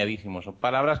el cuñadísimo. Son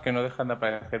palabras que no dejan de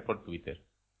aparecer por Twitter.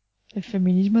 ¿El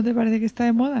feminismo te parece que está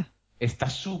de moda? Está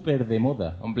súper de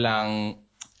moda. En plan,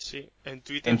 Sí, en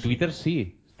Twitter. en Twitter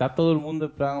sí. Está todo el mundo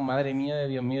en plan, madre mía, de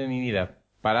Dios mío de mi vida.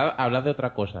 Para hablar de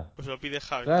otra cosa. Pues lo pide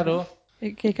Javi. Claro.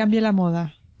 Que cambie la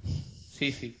moda.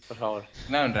 Sí, por favor.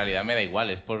 No, en realidad me da igual.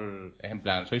 Es por... Es en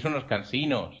plan, sois unos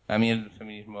cansinos. A mí el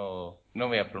feminismo no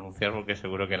voy a pronunciar porque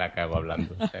seguro que la cago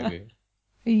hablando. O sea que...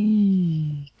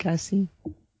 Y casi.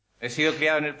 He sido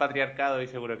criado en el patriarcado y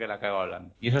seguro que la cago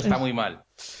hablando. Y eso está muy mal.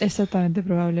 Exactamente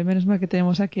probable. Menos mal que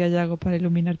tenemos aquí a Yago para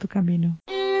iluminar tu camino.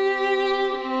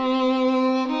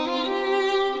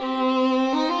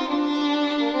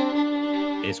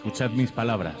 Escuchad mis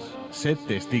palabras, sed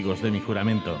testigos de mi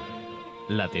juramento.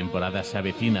 La temporada se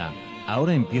avecina,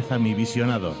 ahora empieza mi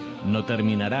visionado, no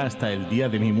terminará hasta el día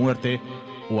de mi muerte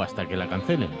o hasta que la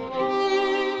cancelen.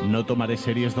 No tomaré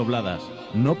series dobladas,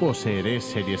 no poseeré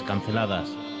series canceladas,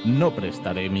 no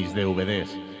prestaré mis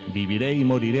DVDs, viviré y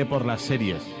moriré por las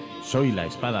series. Soy la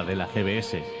espada de la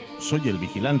CBS, soy el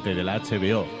vigilante de la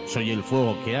HBO, soy el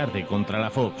fuego que arde contra la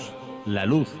Fox, la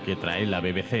luz que trae la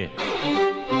BBC.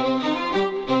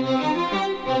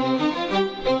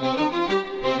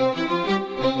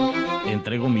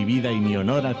 Entrego mi vida y mi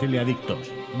honor a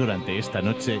Teleadictos durante esta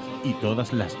noche y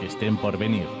todas las que estén por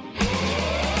venir.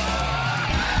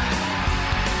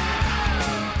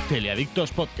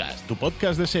 Teleadictos Podcast, tu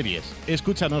podcast de series.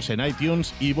 Escúchanos en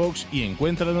iTunes, iVoox y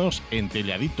encuéntranos en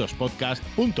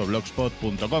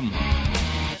teleadictospodcast.blogspot.com.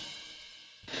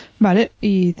 Vale,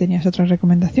 ¿y tenías otra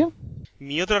recomendación?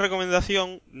 Mi otra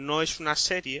recomendación no es una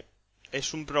serie,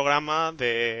 es un programa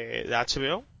de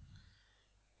HBO.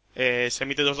 Se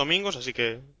emite los domingos, así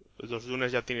que los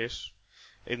lunes ya tienes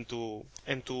en tu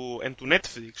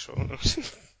Netflix o no sé,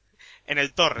 en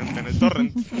el torrent, en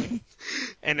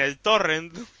el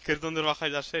torrent, que es donde os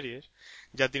bajáis las series,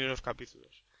 ya tienes los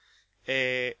capítulos.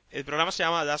 El programa se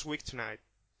llama Last Week Tonight.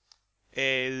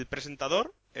 El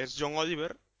presentador es John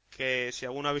Oliver, que si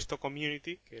alguno ha visto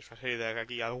Community, que es una serie de la que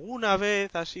aquí alguna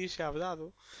vez así se ha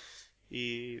hablado,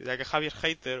 y de la que Javi es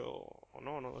hater o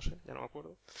no lo sé, ya no me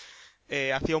acuerdo.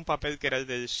 Hacía un papel que era el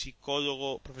del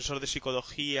psicólogo, profesor de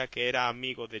psicología, que era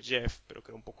amigo de Jeff, pero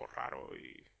que era un poco raro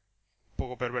y un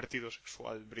poco pervertido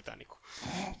sexual británico.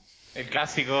 El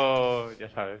clásico, ya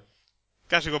sabes.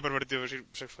 Clásico pervertido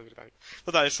sexual británico.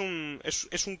 Total, es un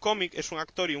cómic, es un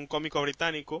actor y un cómico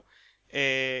británico,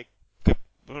 que,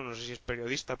 bueno, no sé si es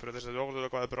periodista, pero desde luego de lo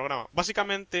que va el programa.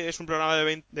 Básicamente es un programa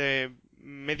de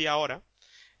media hora,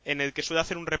 en el que suele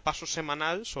hacer un repaso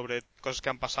semanal sobre cosas que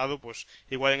han pasado, pues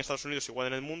igual en Estados Unidos, igual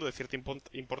en el mundo, de cierta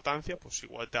importancia, pues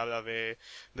igual te habla del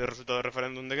resultado del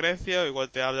referéndum de Grecia, o igual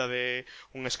te habla de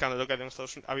un escándalo que ha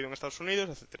habido en Estados Unidos,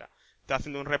 etcétera. Te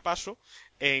haciendo un repaso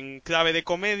en clave de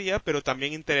comedia, pero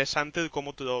también interesante de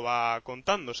cómo te lo va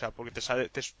contando, o sea, porque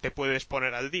te puedes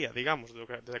poner al día, digamos,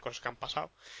 de cosas que han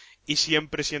pasado, y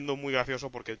siempre siendo muy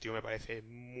gracioso, porque el tío me parece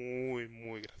muy,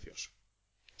 muy gracioso.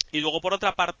 Y luego, por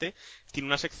otra parte, tiene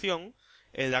una sección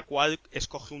en la cual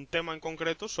escoge un tema en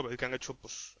concreto sobre el que han hecho,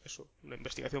 pues, eso, una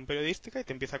investigación periodística y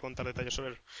te empieza a contar detalles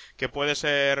sobre eso. Que puede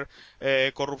ser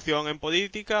corrupción en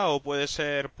política o puede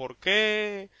ser por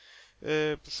qué.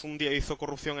 Pues un día hizo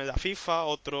corrupción en la FIFA,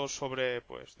 otro sobre,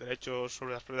 pues, derechos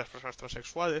sobre las personas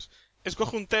transexuales.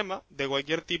 Escoge un tema de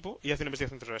cualquier tipo y hace una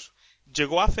investigación sobre eso.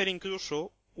 Llegó a hacer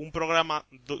incluso un programa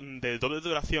de doble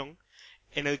duración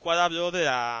en el cual habló de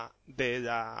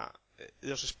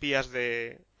los espías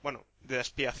de la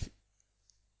espiación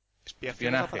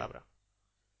es la palabra,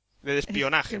 del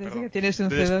espionaje, Desde perdón, que tienes un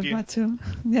del C2, macho,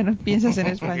 ya no piensas en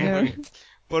español.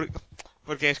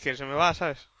 porque es que se me va,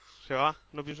 ¿sabes? Se va,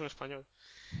 no pienso en español.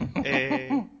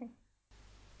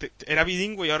 Era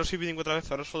bilingüe y ahora soy bilingüe otra vez,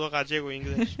 ahora solo gallego e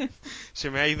inglés.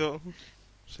 se me ha ido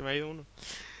uno.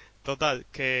 Total,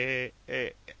 que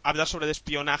habla sobre el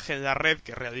espionaje en la red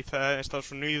que realiza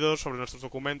Estados Unidos, sobre nuestros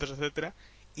documentos, etcétera,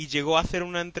 y llegó a hacer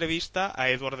una entrevista a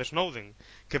Edward Snowden,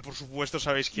 que por supuesto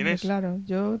sabéis quién Hombre, es. claro,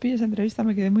 yo vi esa entrevista,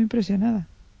 me quedé muy impresionada.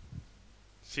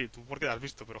 Sí, tú porque la has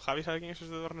visto, pero ¿Javi sabe quién es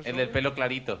ese Edward El del Snowden? pelo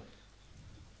clarito.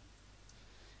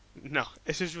 No,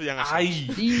 ese es Julian Assange.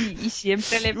 ¡Ay! Y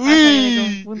siempre le pasa que le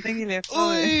 ¡Uy! confunden y le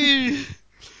jode. ¡Uy!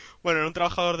 Bueno, era un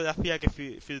trabajador de la CIA que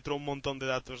filtró un montón de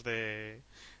datos de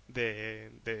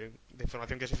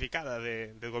información clasificada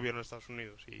del gobierno de Estados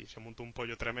Unidos y se montó un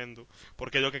pollo tremendo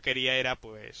porque lo que quería era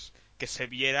pues que se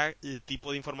viera el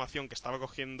tipo de información que estaba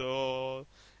cogiendo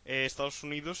Estados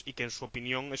Unidos y que en su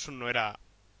opinión eso no era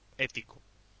ético,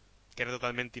 que era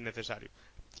totalmente innecesario.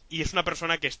 Y es una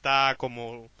persona que está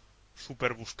como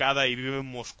súper buscada y vive en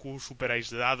Moscú súper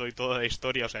aislado y toda la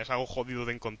historia, o sea, es algo jodido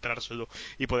de encontrárselo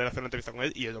y poder hacer una entrevista con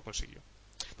él y él lo consiguió.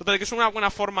 Total, que es una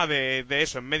buena forma de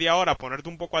eso, en media hora ponerte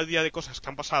un poco al día de cosas que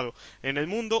han pasado en el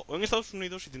mundo o en Estados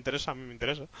Unidos, si te interesa, a mí me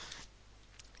interesa.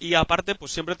 Y aparte,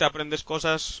 pues siempre te aprendes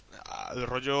cosas al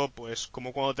rollo, pues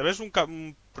como cuando te ves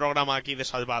un programa aquí de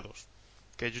Salvados,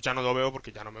 que yo ya no lo veo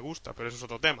porque ya no me gusta, pero eso es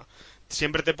otro tema.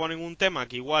 Siempre te ponen un tema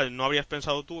que igual no habrías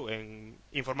pensado tú en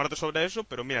informarte sobre eso,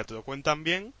 pero mira, te lo cuentan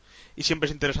bien y siempre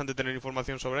es interesante tener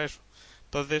información sobre eso.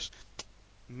 Entonces,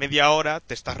 media hora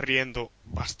te estás riendo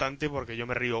bastante porque yo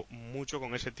me río mucho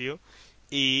con ese tío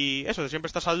y eso, siempre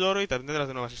estás al loro y te enteras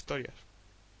de nuevas historias.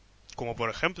 Como por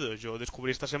ejemplo, yo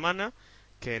descubrí esta semana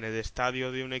que en el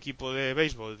estadio de un equipo de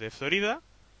béisbol de Florida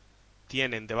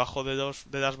tienen debajo de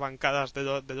las bancadas de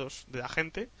la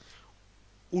gente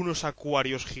unos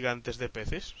acuarios gigantes de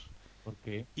peces. ¿Por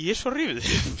qué? Y es horrible.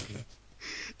 ¿Por qué?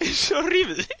 Es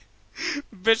horrible.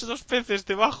 Ves los peces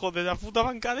debajo de la puta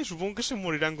bancada y supongo que se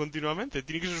morirán continuamente.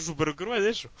 Tiene que ser súper cruel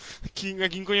eso. ¿A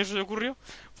quién coño se le ocurrió?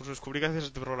 Pues lo descubrí gracias a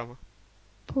este programa.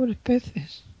 Pobres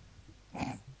peces.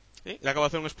 Le acabo de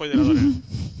hacer un spoiler a Lorena.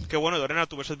 Qué bueno, Lorena,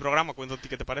 tú ves el programa, cuéntate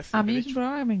qué te parece A lo que he mí es un dicho.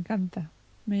 programa que me encanta.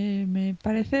 Me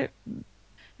parece...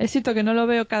 Es cierto que no lo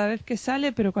veo cada vez que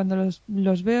sale, pero cuando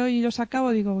los veo y los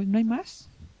acabo digo, ¿no hay más?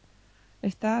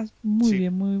 Está muy Sí,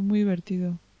 bien, muy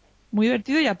divertido. Muy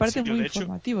divertido y aparte sí, yo muy de hecho,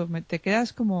 informativo. Te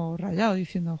quedas como rayado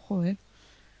diciendo, joder.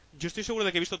 yo estoy seguro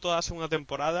de que he visto toda la segunda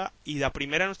temporada y la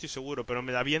primera no estoy seguro, pero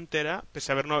me la vi entera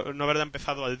pese a no haberla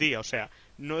empezado al día. O sea,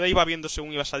 no la iba viendo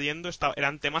según iba saliendo,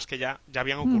 eran temas que ya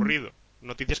habían Mm, ocurrido,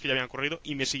 noticias que ya habían ocurrido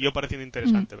y me siguió pareciendo mm.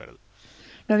 interesante verlo.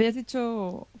 Lo habías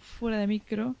dicho fuera de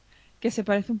micro, que se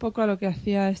parece un poco a lo que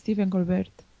hacía Stephen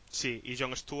Colbert. Sí, y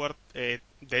Jon Stewart,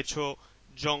 de hecho,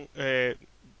 John,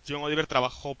 John Oliver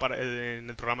trabajó en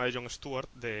el programa de Jon Stewart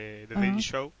de The Daily Ah,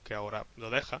 Show, que ahora lo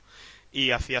deja,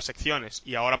 y hacía secciones,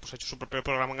 y ahora pues ha hecho su propio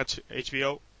programa en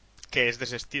HBO, que es de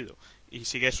ese estilo, y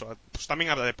sigue eso, pues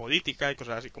también habla de política y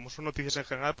cosas así, como son noticias en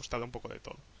general, pues te habla un poco de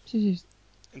todo. sí, sí,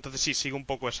 Entonces sí, sigue un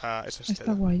poco esa está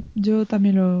estela. guay. Yo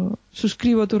también lo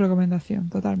suscribo tu recomendación,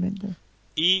 totalmente.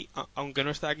 Y aunque no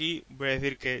está aquí, voy a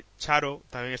decir que Charo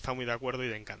también está muy de acuerdo y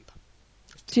le encanta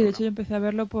este Sí, de hecho yo programa, empecé a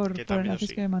verlo que por también lo enlaces que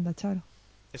sigue. me manda Charo.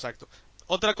 Exacto.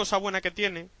 Otra cosa buena que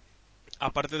tiene,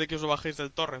 aparte de que os lo bajéis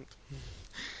del torrent,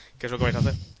 que es lo que vais a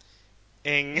hacer,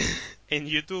 en, en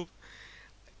YouTube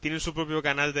tienen su propio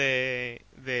canal del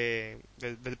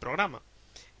programa.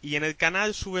 Y en el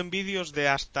canal suben vídeos de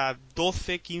hasta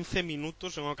 12-15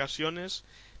 minutos en ocasiones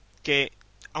que,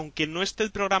 aunque no esté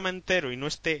el programa entero y no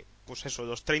esté, pues eso,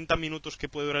 los 30 minutos que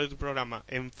puede durar el programa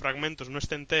en fragmentos no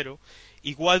esté entero,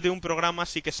 igual de un programa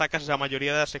sí que sacas la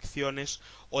mayoría de las secciones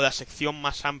o la sección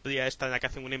más amplia esta en la que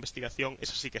hacen una investigación,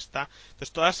 esa sí que está.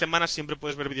 Entonces todas las semanas siempre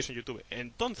puedes ver vídeos en YouTube.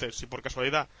 Entonces, si por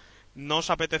casualidad no os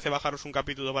apetece bajaros un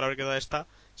capítulo para ver qué tal está,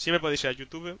 siempre podéis ir a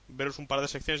YouTube, veros un par de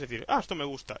secciones y decir, ah, esto me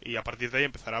gusta, y a partir de ahí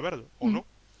empezar a verlo, o Mm. no.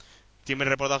 Tiene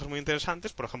reportajes muy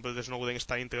interesantes, por ejemplo el de Snowden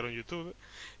está íntegro en YouTube,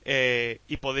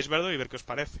 y podéis verlo y ver qué os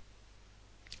parece.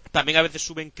 También a veces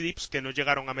suben clips que no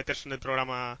llegaron a meterse en el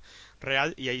programa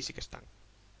real y ahí sí que están.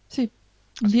 Sí,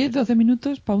 Así que 10, eso. 12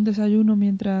 minutos para un desayuno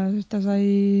mientras estás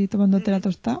ahí tomándote la Ujú.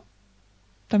 tostada,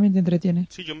 también te entretiene.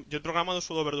 Sí, yo el programa lo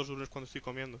suelo ver los lunes cuando estoy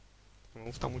comiendo. Me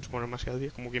gusta mucho ponerme así al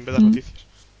día, como quien ve las Mm. noticias.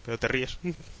 Pero te ríes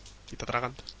y te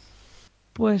atragantas.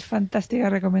 Pues fantástica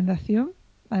recomendación.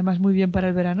 Además muy bien para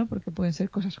el verano porque pueden ser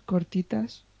cosas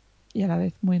cortitas y a la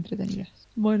vez muy Sí. entretenidas.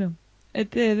 Bueno,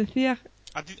 te decía,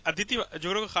 Yo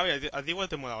creo que Javi, a ti igual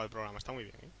te molaba el programa, está muy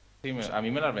bien, ¿eh? Sí, O sea, a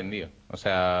mí me lo has vendido. O o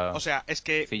sea, sea, es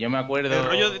que si yo me el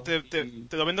rollo acuerdo...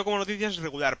 te lo vendo como noticias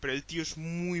regular, pero el tío es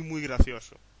muy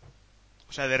gracioso.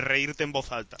 O sea, de reírte en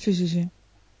voz alta. sí, sí, sí.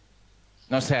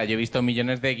 No sé, yo he visto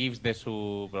millones de GIFs de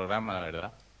su programa, la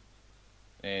verdad.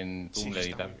 En Sí, Tumblr y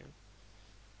está muy tal. bien.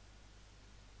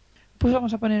 Pues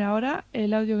vamos a poner ahora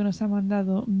el audio que nos ha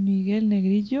mandado Miguel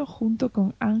Negrillo junto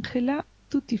con Ángela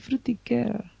Tutti Frutti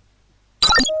Girl.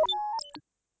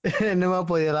 No me ha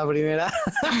podido la primera.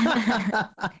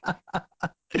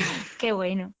 Qué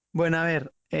bueno. Bueno, a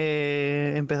ver,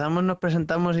 empezamos, nos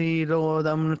presentamos y luego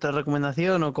damos nuestra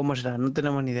recomendación o cómo será, no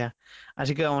tenemos ni idea.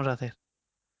 Así que vamos a hacer.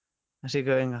 Así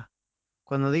que venga.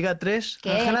 Cuando diga tres, ¿Qué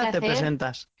hay que Ángela, te hacer?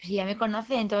 presentas. Si ya me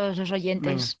conocen todos los Venga.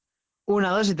 oyentes. 1,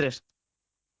 2 y 3.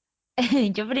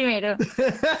 Yo primero.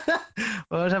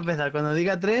 Vamos a empezar. Cuando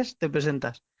diga tres, te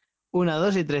presentas. 1,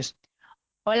 2 y 3.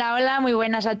 Hola, hola, muy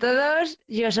buenas a todos.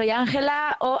 Yo soy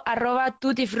Ángela o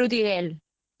 @tutifrutigel.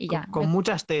 Y Con, ya, con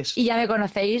muchas T's. y ya me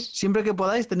conocéis, Siempre que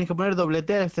podáis tenéis que poner doble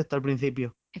T excepto al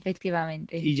principio.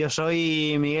 efectivamente. Y yo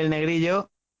soy Miguel Negrillo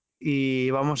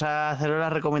y vamos a hacer la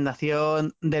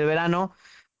recomendación del verano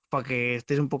para que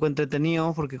estéis un poco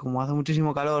entretenidos porque como hace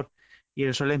muchísimo calor y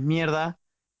el sol es mierda,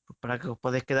 pues para que os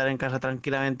podáis quedar en casa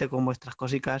tranquilamente con vuestras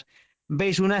cositas,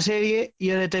 veis una serie y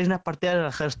os echáis unas partidas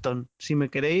al Hearthstone. Si me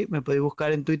queréis, me podéis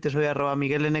buscar en Twitter, soy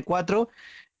 @migueln4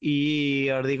 y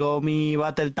os digo mi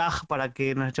battle tag para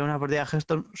que nos echemos una partida de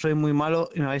Hearthstone. Soy muy malo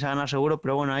y me vais a ganar seguro,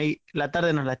 pero bueno, ahí la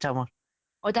tarde nos la echamos.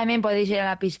 O también podéis ir a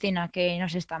la piscina, que no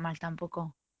se está mal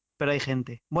tampoco. Pero hay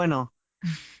gente. Bueno,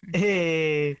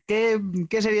 ¿qué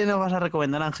serie nos vas a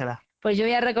recomendar, Ángela? Pues yo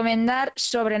voy a recomendar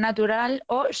Sobrenatural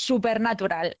o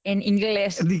Supernatural en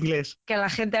inglés, En inglés. que la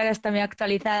gente ahora está muy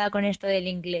actualizada con esto del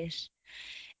inglés.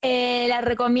 La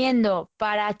recomiendo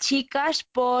para chicas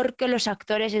porque los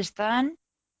actores están,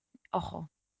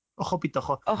 ojo, Ojo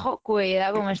pitojo. ojo,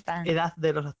 cuidado cómo están. ¿Edad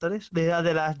de los actores? ¿De edad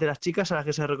de las chicas a las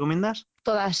que se recomiendas?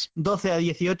 Todas. 12 a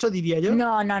 18, diría yo.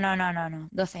 No, no, no, no, no, no,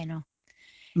 12 no.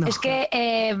 No. Es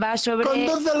que va Con sobre...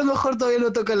 12 a lo mejor todavía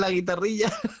no tocan la guitarrilla.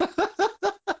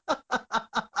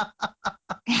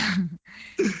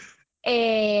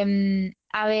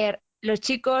 A ver, los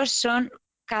chicos son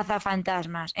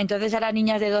cazafantasmas, entonces a las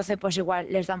niñas de 12 pues igual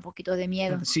les da un poquito de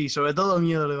miedo. Sí, sobre todo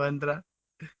miedo le va a entrar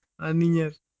a las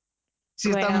niñas. Si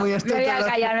están Bueno, muy me voy a estructuradas.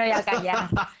 callar, me voy a callar.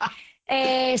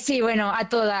 Sí, bueno, a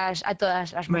todas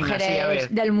las Venga, sí, a mujeres ver.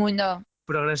 del mundo,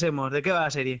 Progresemos. ¿De qué va la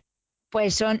serie?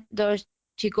 pues son dos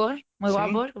chicos muy Sí,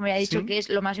 guapos, como ya he dicho, sí. que es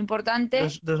lo más importante.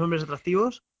 Dos hombres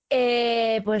atractivos.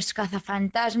 Pues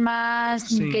cazafantasmas que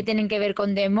Sí. tienen que ver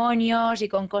con demonios y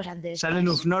con cosas de Salen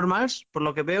estas. Normals, por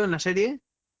lo que veo en la serie.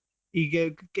 ¿Y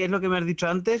qué es lo que me has dicho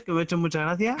antes? Que me ha hecho mucha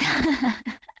gracia.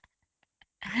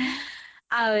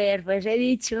 A ver, pues he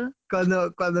dicho,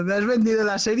 Cuando me has vendido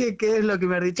la serie, ¿qué es lo que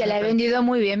me has dicho? te la he vendido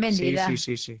muy bien Sí, vendida. sí,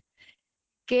 sí, sí.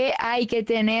 Que hay que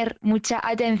tener mucha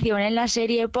atención en la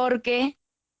serie porque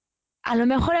a lo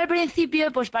mejor al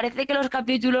principio pues parece que los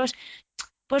capítulos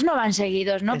pues no van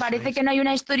seguidos, ¿no? Eso Parece que es. no hay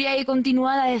una historia ahí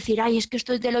continuada de decir, ay, es que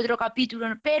esto es del otro capítulo,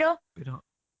 pero Pero,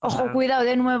 o ojo, sea, cuidado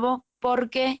de nuevo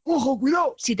porque ¡ojo,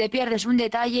 cuidado! si te pierdes un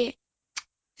detalle,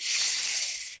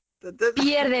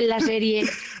 pierdes la serie.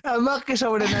 Además que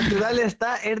Sobrenatural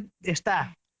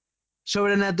está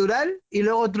Sobrenatural y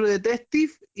luego True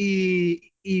Detective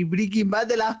y Breaking Bad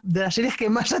de las series que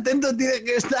más atento tienes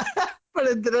que estar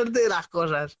para enterarte de las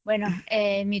cosas. Bueno,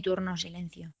 mi turno,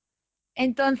 silencio.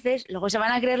 Entonces, luego se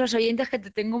van a creer los oyentes que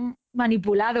te tengo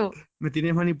manipulado. Me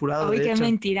tienes manipulado, Uy, de qué hecho.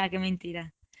 mentira, qué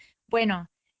mentira. Bueno,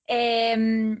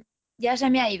 ya se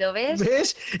me ha ido, ¿ves?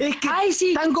 ¿Ves? Es que Ay,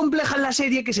 sí, tan compleja es la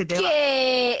serie que se te va.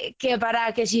 que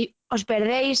para que si os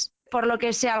perdéis por lo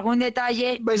que sea algún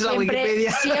detalle, Vais a la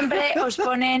Wikipedia. siempre os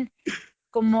ponen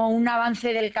como un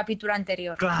avance del capítulo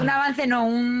anterior. Un Claro. avance, no,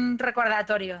 un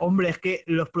recordatorio. Hombre, es que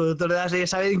los productores de la serie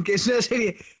saben que es una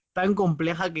serie tan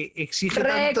compleja que exige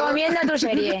tanto. Recomienda tu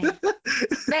serie.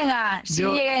 Venga,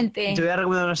 Yo siguiente. voy a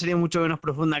recomendar una serie mucho menos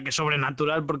profunda que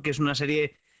Sobrenatural, porque es una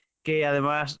serie que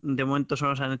además de momento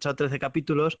solo se han echado 13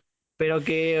 capítulos, pero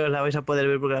que os la vais a poder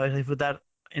ver porque la vais a disfrutar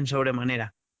en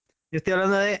sobremanera. Yo estoy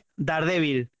hablando de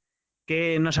Daredevil,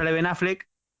 que no sale Ben Affleck,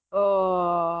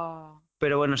 Oh.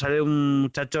 pero bueno, sale un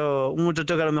muchacho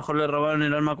que a lo mejor le robaron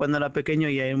el alma cuando era pequeño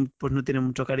y ahí pues no tiene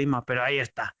mucho carisma, pero ahí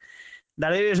está.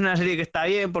 Daredevil es una serie que está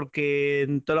bien porque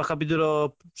en todos los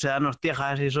capítulos se dan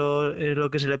hostiajas y eso es lo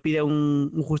que se le pide a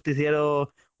un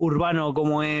justiciero urbano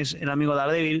como es el amigo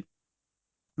Daredevil.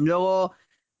 Luego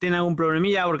tiene algún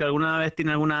problemilla porque alguna vez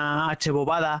tiene alguna H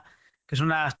bobada, que son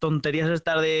las tonterías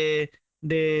estas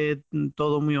de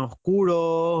todo muy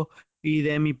oscuro y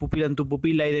de mi pupila en tu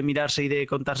pupila y de mirarse y de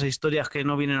contarse historias que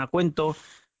no vienen a cuento.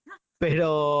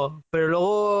 Pero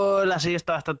luego la serie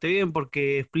está bastante bien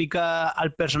porque explica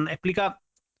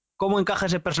cómo encaja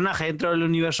ese personaje dentro del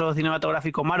universo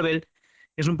cinematográfico Marvel.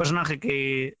 Es un personaje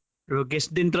que lo que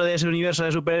es dentro de ese universo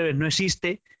de superhéroes no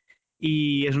existe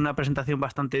y es una presentación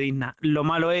bastante digna. Lo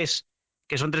malo es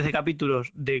que son 13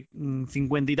 capítulos de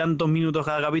 50 y tantos minutos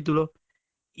cada capítulo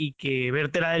y que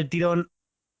vértela del tirón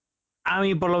A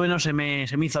mí por lo menos se me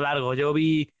hizo largo. Yo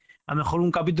vi a lo mejor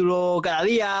un capítulo cada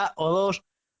día o dos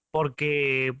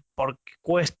porque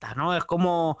cuesta, ¿no? Es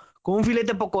como un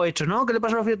filete poco hecho, ¿no? ¿Qué le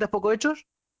pasa a los filetes poco hechos?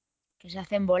 Que se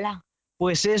hacen bola.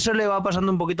 Pues eso le va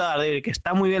pasando un poquito a Daredevil, que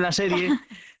está muy bien la serie,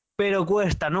 pero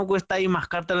cuesta, ¿no? Cuesta ahí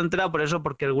mascarte la entera por eso,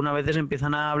 porque algunas veces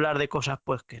empiezan a hablar de cosas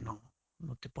pues que no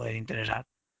te pueden interesar.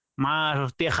 Más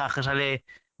hostiejas, que sale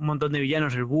un montón de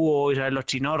villanos, el búho, y salen los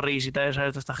chinorris y tal, sale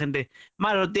toda esta gente.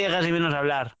 Más hostiejas y menos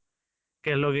hablar,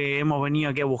 que es lo que hemos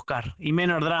venido aquí a buscar. Y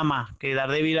menos drama, que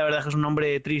Daredevil la verdad es que es un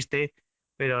hombre triste,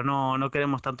 pero no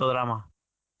queremos tanto drama.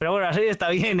 Pero bueno, la serie está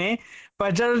bien, ¿eh? Para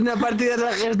echaros una partida de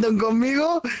la Hearthstone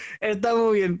conmigo, está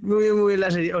muy bien, muy bien, muy bien la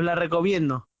serie. Os la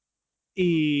recomiendo.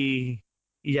 Y,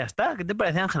 y ya está. ¿Qué te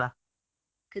parece, Ángela?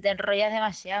 Que te enrollas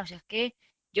demasiado. O sea, es que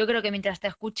yo creo que mientras te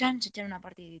escuchan se echan una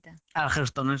partidita. Al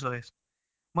Hearthstone, eso es.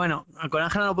 Bueno, con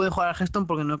Ángela no puedo jugar al Hearthstone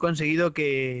porque no he conseguido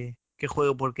que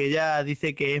juegue, porque ella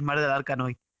dice que es más del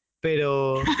Arkanoid.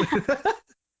 Pero,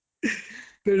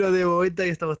 pero de momento ahí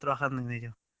estamos trabajando en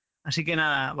ello. Así que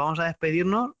nada, vamos a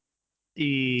despedirnos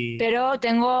y... Pero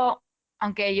tengo,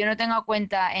 aunque yo no tenga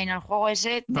cuenta en el juego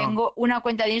ese, No. tengo una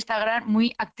cuenta de Instagram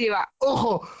muy activa.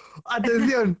 ¡Ojo!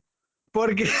 ¡Atención!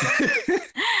 Porque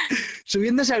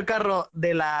subiéndose al carro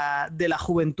de la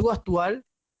juventud actual,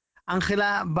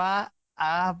 Ángela va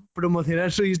a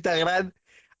promocionar su Instagram,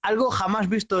 algo jamás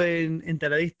visto en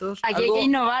Teledictos, Aquí hay que algo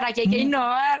innovar, aquí hay que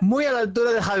innovar. muy a la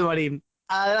altura de Javi Marín.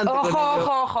 Adelante con Ojo, ello.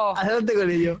 ojo, ojo. Adelante con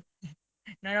ello.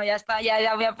 No, ya está,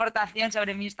 ya mi aportación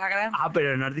sobre mi Instagram. Ah,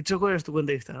 pero no has dicho cuál es tu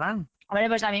cuenta de Instagram. Hombre,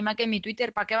 pues la misma que mi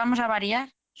Twitter, ¿para qué vamos a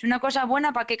variar? Es una cosa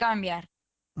buena, ¿para qué cambiar?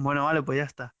 Bueno, vale, pues ya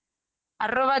está.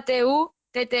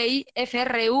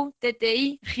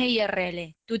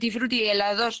 @TUTTIFRUTTIGIRL. Tutti frutti en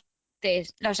las dos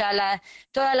T's. O sea,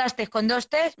 todas las T's con dos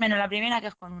T's, menos la primera que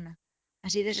es con una.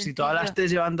 Así de Si todas las sencillo.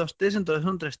 T's llevan dos T's, entonces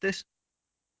son tres T's.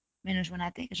 Menos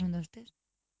una T, que son dos T's.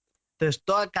 Entonces,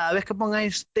 cada vez que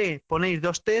pongáis T, ponéis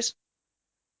dos T's,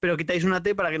 pero quitáis una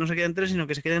T para que no se queden tres, sino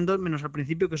que se queden dos, menos al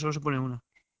principio que solo se pone una.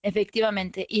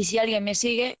 Efectivamente. Y si alguien me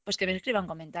sigue, pues que me escriba un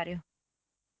comentario.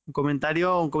 Un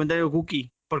comentario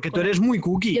cookie. Porque tú Como- eres muy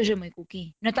cookie. Yo soy muy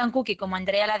cookie. No tan cookie como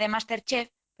Andrea, la de Masterchef,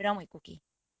 pero muy cookie.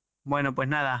 Bueno, pues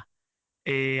nada.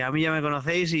 A mí ya me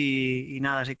conocéis y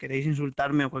nada, si queréis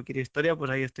insultarme o cualquier historia,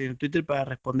 pues ahí estoy en Twitter para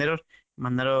responderos y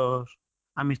mandaros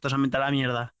amistosamente a la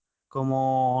mierda.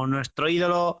 Como nuestro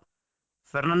ídolo,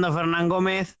 Fernando Fernán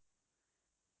Gómez,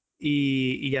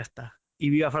 y ya está. Y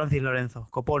viva Francis Lorenzo,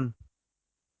 copón.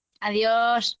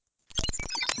 Adiós.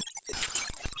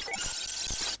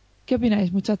 ¿Qué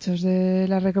opináis, muchachos, de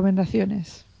las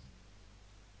recomendaciones?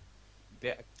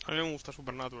 A mí me gusta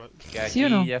Supernatural. Que ¿Sí o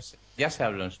aquí no? ya se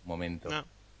habló en su momento. No,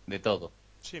 De todo.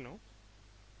 sí, ¿no?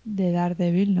 De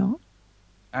Daredevil, ¿no?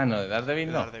 Ah, no, de De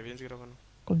Daredevil no. Daredevil sí creo que no.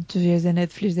 Con tus series de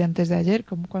Netflix de antes de ayer,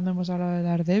 como cuando hemos hablado de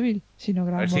Daredevil, si no A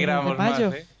ver grabamos si el mes de grabamos más,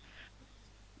 mayo. ¿eh?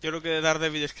 Yo creo que de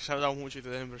Daredevil es que se ha hablado mucho y te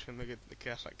da la impresión de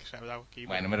que se ha hablado aquí.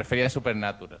 Bueno, pero- me refería a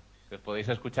Supernatural. Que os podéis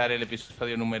escuchar el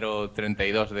episodio número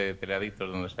 32 de Teleadictos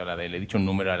donde se habla de él. He dicho un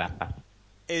número al azar.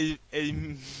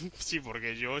 Sí,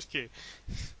 porque yo es que...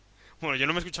 Bueno, yo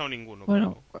no me he escuchado ninguno,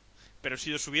 Bueno, pero si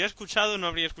los hubiera escuchado no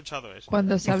habría escuchado eso.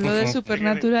 cuando se habló de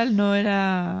Supernatural no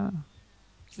era...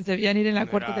 Se debían ir en la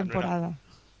cuarta No era... temporada.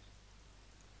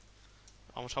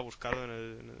 Vamos a buscarlo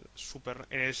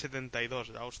en el 72,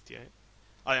 la hostia,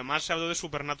 Además se habló de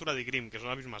Supernatural y Grimm, que son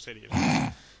la misma serie.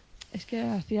 Es que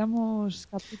hacíamos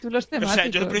capítulos O sea, yo al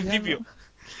temáticos, ya no. principio...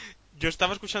 Yo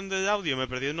estaba escuchando el audio, me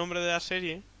perdí el nombre de la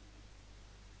serie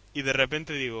y de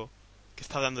repente digo... Que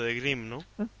está hablando de Grimm, ¿no?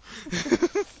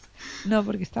 No,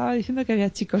 porque estaba diciendo que había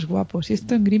chicos guapos y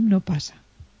esto en Grimm no pasa.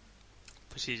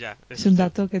 Pues sí, ya. Es un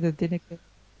dato que te tiene que...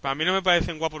 Para mí no me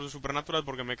parecen guapos de Supernatural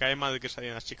porque me cae mal que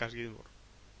salgan las chicas Gilmore.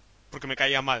 Porque me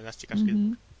caía mal las chicas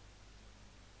Gilmore. Ujú.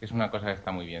 Es una cosa que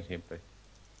está muy bien siempre.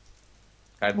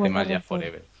 Caerte Buen mal ya error todo.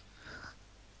 forever.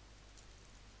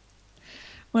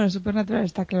 Bueno, Supernatural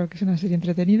está claro que es una serie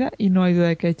entretenida y no hay duda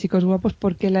de que hay chicos guapos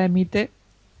porque la emite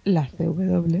la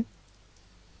CW.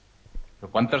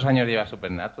 ¿Pero cuántos años lleva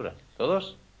Supernatural?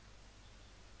 ¿Todos?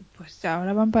 Pues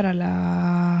ahora van para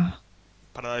la...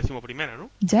 Para la 11ª, ¿no?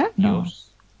 ¿Ya? No.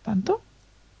 Dios. ¿Tanto?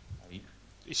 Ahí.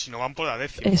 Y si no van por la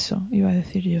 10ª. Eso, iba a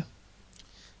decir yo.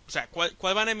 O sea,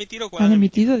 ¿cuál van a emitir o cuál Han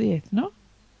emitido 10, ¿no?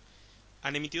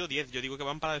 Han emitido 10. Yo digo que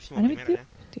van para la Han 11ª emitido... ya.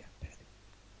 Hostia, espérate.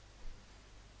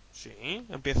 Sí,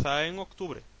 empieza en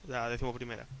octubre, la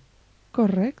 11ª.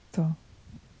 Correcto.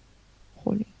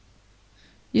 Jolín.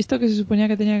 Y esto que se suponía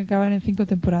que tenía que acabar en 5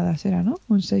 temporadas era, ¿no?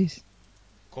 Un 6.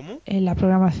 ¿Cómo? En la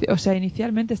programación, o sea,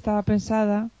 inicialmente estaba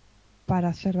pensada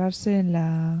para cerrarse en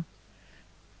la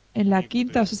En la Ni puta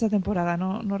quinta o idea. sexta temporada,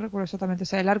 no recuerdo exactamente. O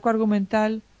sea, el arco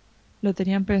argumental lo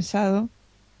tenían pensado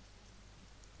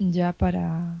ya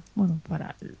para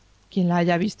quien la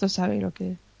haya visto sabe lo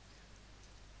que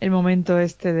el momento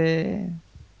este de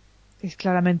es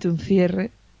claramente un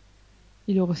cierre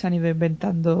y luego se han ido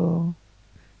inventando.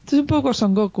 Esto es un poco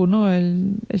Son Goku, ¿no?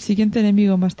 El siguiente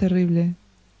enemigo más terrible.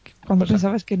 Cuando Pues,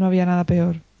 pensabas que no había nada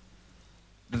peor.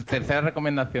 tercera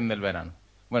recomendación del verano.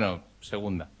 Bueno,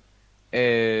 segunda.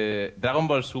 Dragon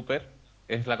Ball Super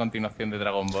es la continuación de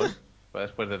Dragon Ball, fue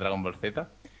después de Dragon Ball Z.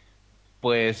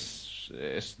 Pues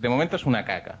de momento es una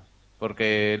caca,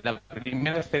 porque la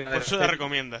primera escena de Por la eso la serie,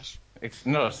 recomiendas.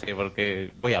 no lo sé,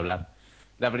 porque voy a hablar.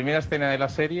 La primera escena de la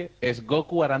serie es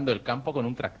Goku arando el campo con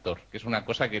un tractor, que es una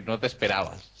cosa que no te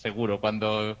esperabas, seguro.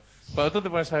 Cuando tú te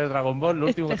pones a ver Dragon Ball, lo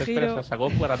último que Este te esperas giro. es a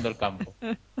Goku arando el campo.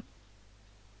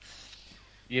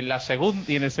 Y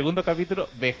en el segundo capítulo,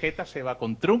 Vegeta se va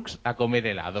con Trunks a comer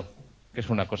helado, que es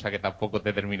una cosa que tampoco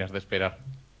te terminas de esperar.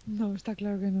 No, está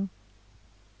claro que no.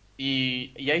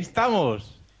 Y ahí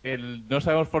estamos. No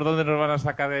sabemos por dónde nos van a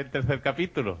sacar el tercer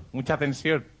capítulo. Mucha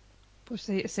tensión. Pues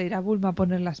se irá Bulma a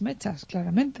poner las mechas,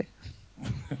 claramente.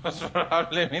 Pues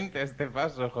probablemente a este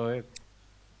paso, joder.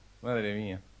 Madre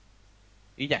mía.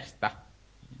 Y ya está.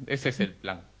 Ese es el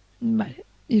plan. Vale.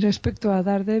 Y respecto a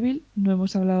Daredevil, no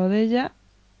hemos hablado de ella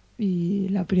y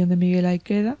la opinión de Miguel ahí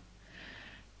queda.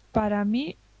 Para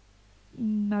mí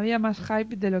había más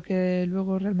hype de lo que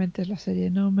luego realmente es la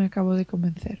serie. No me acabo de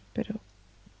convencer, pero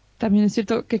también es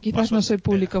cierto que quizás Paso no soy tela.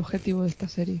 público objetivo de esta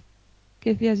serie.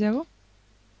 ¿Qué decías, Yago?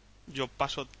 Yo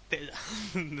paso tela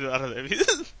de Daredevil.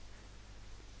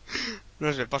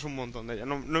 No sé, paso un montón de ella.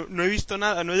 No he visto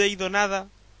nada, no he leído nada,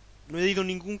 no he leído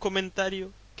ningún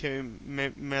comentario que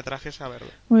me atrajese a verla.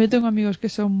 Bueno, yo tengo amigos que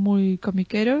son muy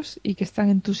comiqueros y que están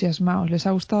entusiasmados. Les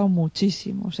ha gustado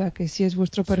muchísimo. O sea que si es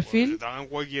vuestro Joder, se perfil, tragan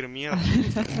cualquier mierda.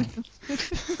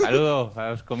 Saludos a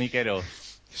los comiqueros.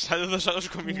 Saludos a los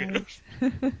comiqueros.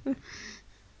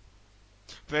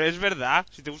 Pero es verdad,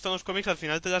 si te gustan los cómics, al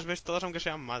final te las ves todas aunque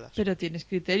sean malas. pero tienes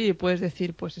criterio y puedes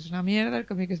decir, pues es una mierda, el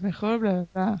cómic es mejor, bla, bla,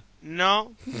 bla.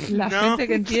 No, La no, gente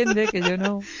que entiende, que yo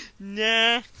no.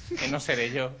 no. Que no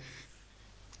seré yo.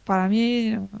 Para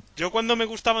mí, no. Yo cuando me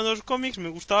gustaban los cómics, me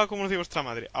gustaba como decía vuestra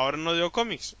madre. Ahora no leo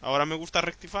cómics, ahora me gusta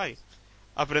Rectify.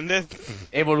 Aprended.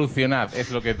 Evolucionad, es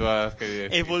lo que tú has querido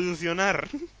decir. Evolucionar.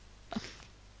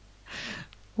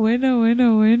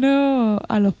 Bueno,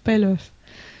 a los pelos.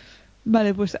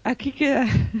 Vale, pues aquí queda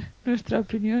nuestra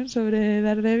opinión sobre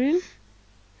Daredevil.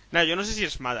 Nah, yo no sé si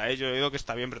es mala, Yo he oído que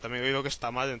está bien, pero también he oído que está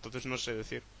mal, entonces no sé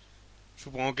decir.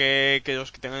 Supongo que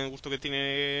los que tengan el gusto que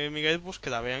tiene Miguel, pues que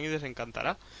la vean y les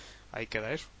encantará. Ahí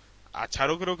queda eso. A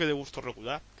Charo creo que de gusto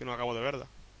regular, que no acabo de verla,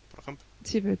 por ejemplo.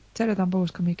 Sí, pero Charo tampoco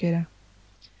es comiquera.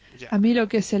 Ya. A mí lo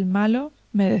que es el malo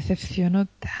me decepcionó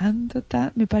tanto,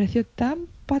 me pareció tan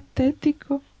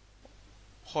patético.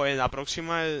 Joder, la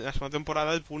segunda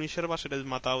temporada, el Punisher va a ser el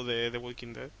matado de The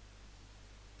Walking Dead.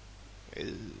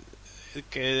 El, el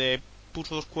que le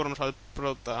puso los cuernos al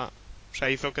prota. O sea,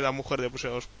 hizo que la mujer le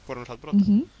pusiera los cuernos al prota.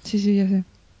 Ujú. Sí, ya sé,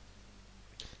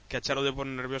 Que a Charo le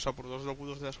pone nerviosa por los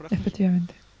lóbulos de las orejas.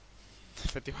 efectivamente.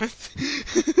 Efectivamente.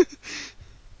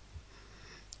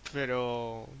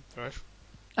 Pero eso.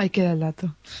 Ahí queda el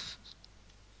dato.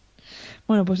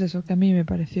 Bueno, pues eso, que a mí me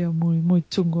pareció muy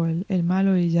chungo el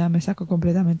malo y ya me saco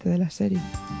completamente de la serie.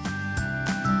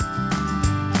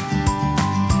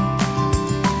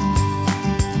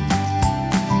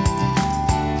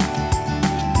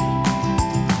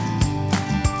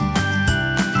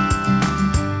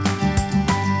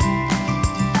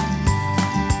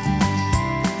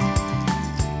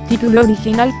 Título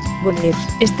original, Boners,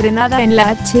 estrenada en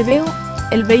la HBO,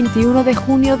 el 21 de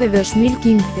junio de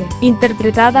 2015,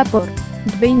 interpretada por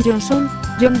Dwayne Johnson,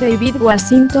 John David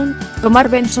Washington, Omar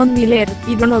Benson Miller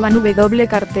y Donovan W.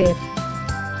 Carter.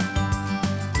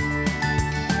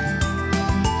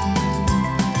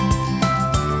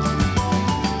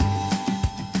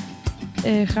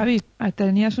 Javi,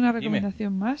 ¿tenías una Dime.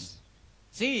 recomendación más?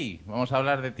 Sí, vamos a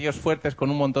hablar de tíos fuertes con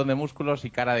un montón de músculos y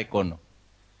cara de cono.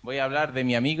 Voy a hablar de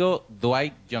mi amigo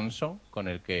Dwight Johnson, con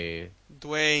el que...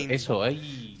 Dwayne. Eso,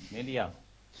 ¡ay! Me he liado.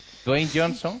 Dwayne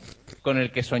Johnson, con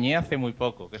el que soñé hace muy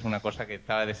poco, que es una cosa que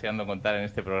estaba deseando contar en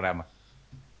este programa.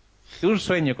 Tuve un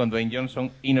sueño con Dwayne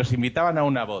Johnson y nos invitaban a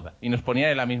una boda y nos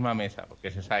ponían en la misma mesa,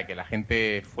 porque se sabe que la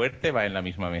gente fuerte va en la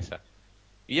misma mesa.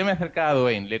 Y yo me acercaba a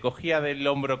Dwayne, le cogía del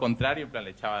hombro contrario, en plan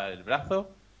le echaba el brazo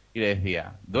y le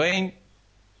decía, Dwayne,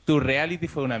 tu reality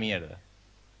fue una mierda.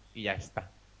 Y ya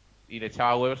está. Y le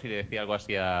echaba huevos y le decía algo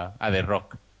así a The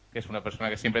Rock, que es una persona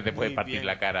que siempre te puede Muy partir bien.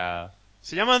 la cara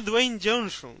Se llama Dwayne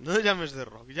Johnson. No le llames The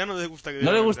Rock. Ya no le gusta que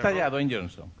No le llamen gusta The ya a Rock. Dwayne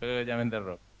Johnson, que le llamen The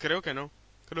Rock. Creo que no.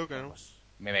 Creo que no. Pues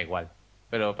me da igual.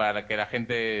 Pero para que la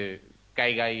gente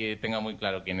caiga y tenga muy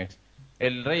claro quién es.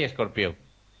 El Rey Escorpión.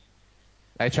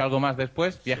 Ha hecho algo más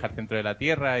después, viaja al centro de la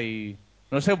Tierra y...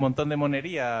 No sé, un montón de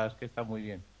monerías que está muy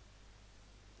bien.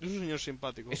 Es un señor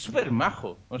simpático. Es súper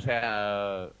majo, o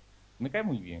sea... Me cae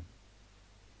muy bien.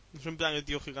 No es en plan el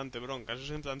tío gigante bronca, eso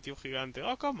es en plan tío gigante.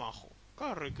 ¡Ah, qué majo!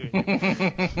 ¡Qué riquillo!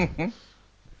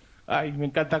 Ay, me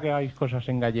encanta que hagáis cosas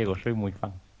en gallego, soy muy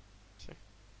fan. Sí.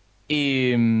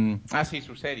 Y... sí,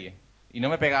 su serie. Y no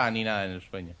me pegaba ni nada en el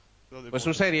sueño. Pues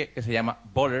su serie, que se llama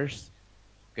Ballers,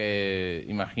 que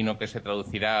imagino que se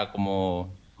traducirá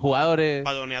como jugadores...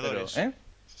 Baloneadores. Pero, ¿eh?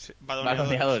 Sí,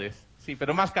 Baloneadores. Sí,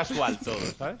 pero más casual todo,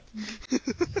 ¿sabes?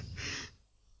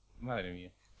 Madre mía.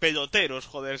 Peloteros,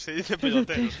 joder, se dice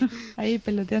peloteros. Ahí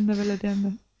peloteando.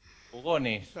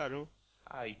 Jugones. Claro.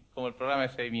 Ay, como el programa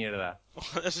ese de mierda.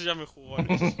 Ojalá se llame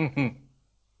jugones.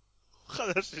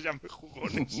 Ojalá se llame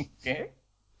jugones. ¿Qué?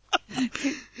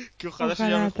 Que ojalá se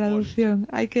llame jugones. Traducción.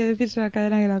 Hay que decirse a la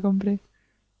cadena que la compre.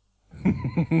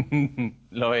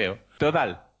 Lo veo.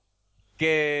 Total.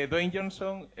 Que Dwayne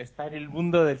Johnson está en el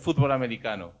mundo del fútbol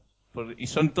americano. Y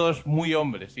son todos muy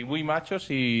hombres y muy machos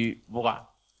y... ¡buah!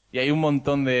 Y hay un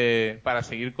montón de... Para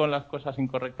seguir con las cosas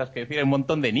incorrectas que decir, hay un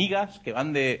montón de nigas que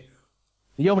van de...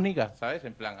 Yo nigas, ¿sabes?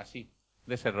 En plan, así.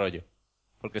 De ese rollo.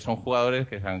 Porque son jugadores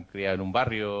que se han criado en un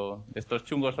barrio de estos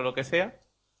chungos o lo que sea.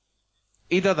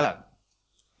 Y total.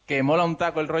 Que mola un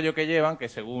taco el rollo que llevan, que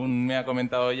según me ha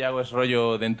comentado Yago es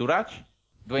rollo de entourage.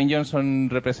 Dwayne Johnson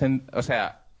representa... O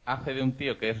sea, hace de un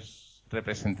tío que es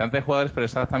representante de jugadores, pero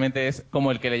exactamente es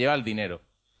como el que le lleva el dinero.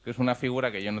 Que es una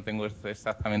figura que yo no tengo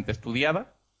exactamente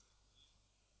estudiada.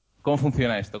 ¿Cómo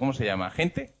funciona esto? ¿Cómo se llama?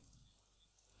 ¿Agente?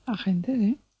 Agente,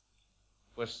 ¿eh?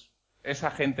 Pues es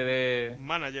agente de...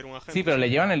 Manager, un agente. Sí, pero le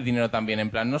llevan el dinero también, en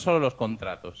plan, no solo los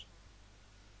contratos.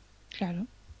 Claro.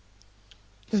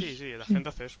 Sí, el agente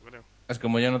hace eso, creo. Es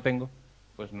como yo no tengo,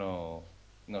 pues no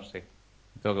sé.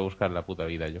 Tengo que buscar la puta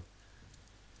vida yo.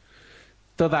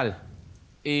 Total.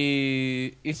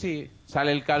 Y sí,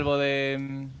 sale el calvo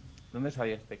de... ¿Dónde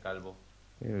salía este calvo?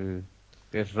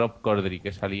 Que es Rob Corddry,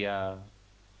 que salía...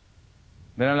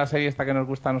 ¿No era la serie esta que nos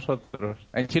gusta a nosotros?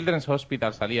 En Children's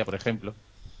Hospital salía, por ejemplo.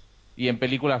 Y en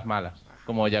películas malas,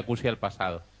 como Jacuzzi al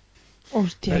pasado.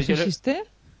 Hostia, Pero ¿eso existe?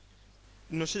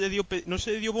 No se le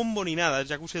dio bombo ni nada,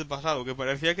 Jacuzzi el pasado, que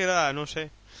parecía que era, no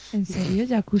sé. ¿En serio?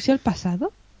 ¿Jacuzzi al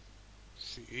pasado?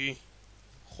 Sí.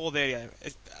 Joder,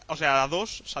 o sea, la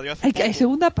 2 salió hace ¿Hay, poco. ¿Hay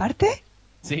segunda parte?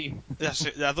 Sí.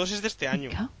 La 2 es de este año.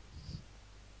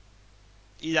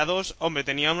 Y la 2, hombre,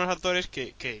 tenía unos actores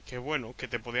que bueno, que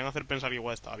te podían hacer pensar que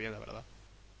igual estaba bien, la verdad.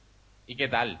 ¿Y qué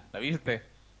tal? ¿La viste?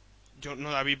 Yo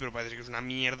no la vi, pero parece que es una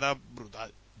mierda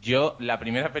brutal. Yo, la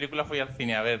primera película fui al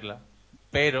cine a verla,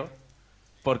 pero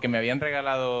porque me habían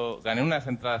regalado... Gané unas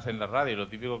entradas en la radio, lo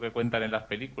típico que cuentan en las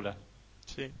películas.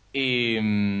 Sí. Y ¿Pero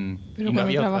no cuando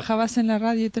había otra... trabajabas en la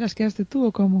radio y te las quedaste tú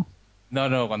o cómo?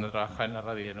 No, cuando trabajaba en la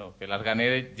radio no, que las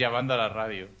gané llamando a la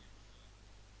radio.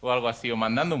 O algo así, o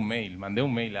mandando un mail. Mandé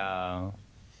un mail a...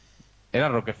 Era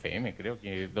Rock FM, creo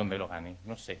que donde lo gané,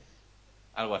 no sé.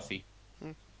 Algo así.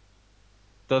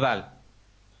 Total,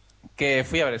 que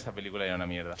fui a ver esa película y era una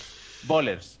mierda.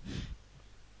 Ballers.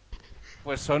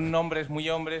 Pues son nombres muy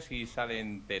hombres y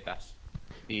salen tetas.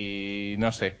 Y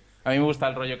no sé. A mí me gusta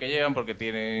el rollo que llevan porque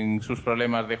tienen sus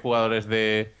problemas de jugadores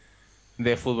de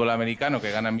fútbol americano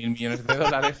que ganan 1.000 millones de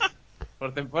dólares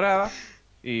por temporada.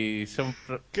 Y son...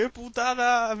 ¡Qué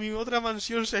putada! Mi otra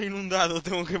mansión se ha inundado.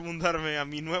 Tengo que mudarme a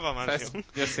mi nueva ¿sabes? mansión.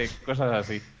 Yo sé, cosas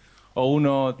así. O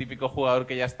uno típico jugador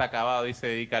que ya está acabado y se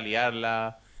dedica a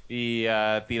liarla y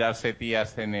a tirarse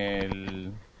tías en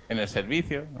el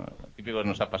servicio. Típico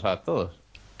nos ha pasado a todos.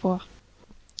 Buah.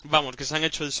 Vamos, que se han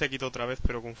hecho el séquito otra vez,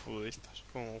 pero con futbolistas.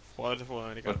 Con jugadores de fútbol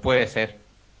americano. Pues puede ser.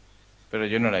 Pero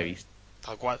yo no la he visto.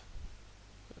 Tal cual.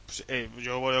 Pues,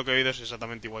 yo lo que he oído es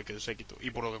exactamente igual que el séquito.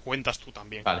 Y por lo que cuentas tú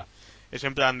también. Vale. Es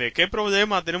en plan de, ¿qué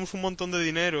problema? Tenemos un montón de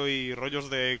dinero y rollos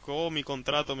de, mi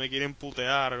contrato me quieren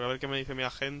putear, a ver qué me dice mi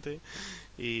agente.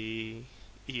 Y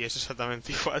es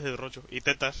exactamente igual el rollo. Y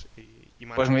tetas y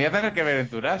machos. Pues me voy a tener que ver en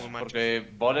Entourage, Muy machos. porque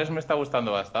Ballers me está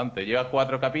gustando bastante. Lleva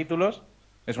 4 capítulos,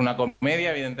 es una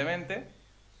comedia, evidentemente.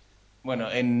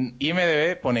 Bueno, en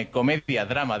IMDb pone comedia,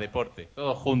 drama, deporte,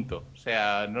 todo junto. O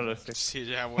sea, no lo sé. Sí,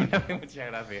 ya, bueno. Me hace mucha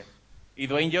gracia. Y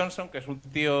Dwayne Johnson, que es un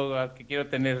tío al que quiero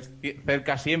tener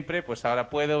cerca siempre, pues ahora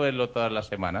puedo verlo todas las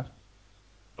semanas.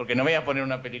 Porque no me voy a poner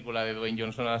una película de Dwayne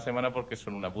Johnson a la semana porque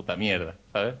son una puta mierda,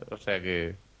 ¿sabes? O sea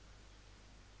que...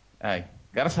 Ay,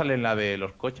 que ahora sale la de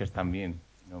los coches también,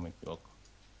 si no me equivoco.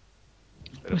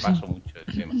 Pero Pues sí. paso mucho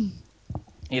del tema.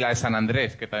 Y la de San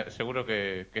Andrés, que seguro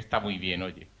que está muy bien,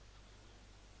 oye.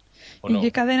 ¿O ¿Y no?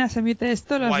 qué cadena se emite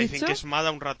esto? ¿Lo has Guay, dicho? dicen que es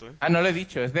mala un rato, ¿eh? Ah, no lo he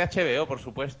dicho, es de HBO, por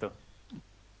supuesto.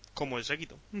 Como el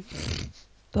séquito.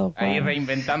 Topa. Ahí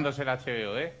reinventándose el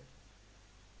HBO, ¿eh?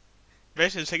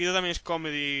 ¿Ves? El séquito también es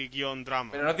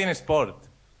comedy-drama. Pero no tiene sport.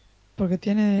 Porque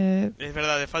tiene Es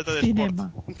verdad, de falta de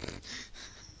cinema. sport.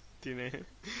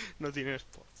 No tiene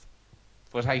sport.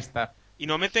 Pues ahí está. Y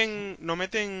no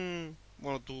meten...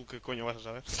 Bueno, tú qué coño vas a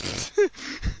saber.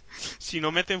 Si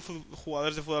no meten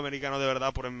jugadores de fútbol americano de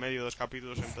verdad por en medio de los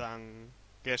capítulos en plan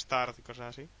guest start y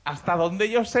cosas así. Hasta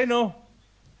donde yo sé, no.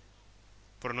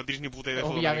 Pero no tienes ni puta idea de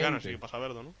fútbol americano, así Obviamente. que para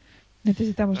saberlo, ¿no?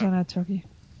 Necesitamos a Claro. Nacho aquí.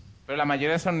 Pero la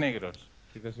mayoría son negros,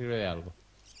 si te sirve de algo.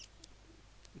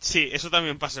 Sí, eso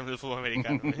también pasa en el fútbol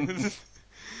americano. ¿eh?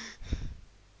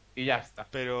 Y ya está.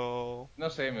 Pero...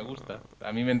 No sé, me gusta.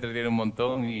 A mí me entretiene un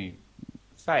montón y...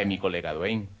 Sabe mi colega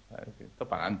Dwayne. Esto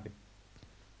pagante.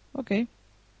 Ok.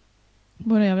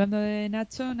 Bueno, y hablando de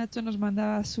Nacho, Nacho nos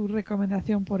manda su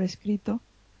recomendación por escrito,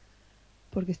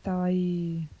 porque estaba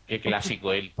ahí Qué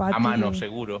clásico él. A mano, ocupatio.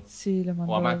 seguro. Sí, lo O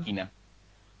a mandó máquina.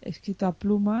 escrito a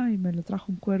pluma y me lo trajo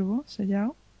un cuervo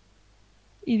sellado.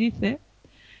 Y dice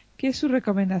que su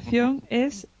recomendación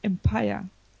es Empire,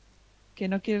 que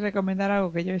no quiere recomendar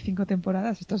algo que lleve 5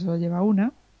 temporadas, esto solo lleva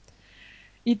una.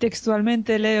 Y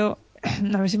textualmente leo,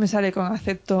 a ver si me sale con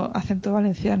acento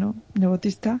valenciano,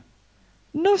 nebotista,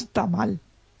 no está mal.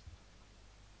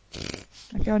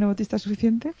 ¿Ha quedado nebotista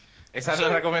suficiente? Esa es la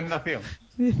recomendación.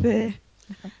 Dice,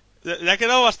 Le ha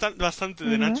quedado bastante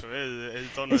de ¿verdad? Nacho, el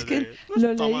tono Es que de... No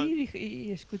lo está leí mal.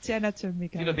 y escuché a Nacho en mi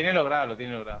Sí, lo cabeza. tiene logrado, lo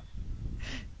tiene logrado.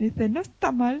 Dice, no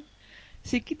está mal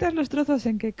si quitas los trozos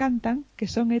en que cantan, que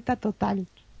son ETA total.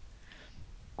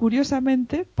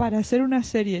 Curiosamente, para ser una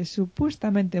serie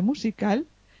supuestamente musical,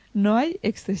 no hay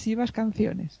excesivas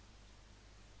canciones.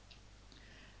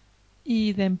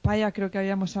 Y de Empire creo que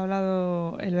habíamos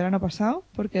hablado el verano pasado,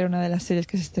 porque era una de las series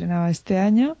que se estrenaba este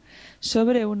año,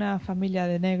 sobre una familia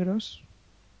de negros,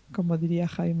 como diría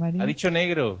Javi Ha Marín, dicho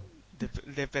negro.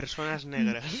 De personas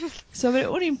negras. sobre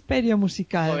un imperio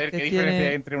musical Joder, que ¿qué diferencia hay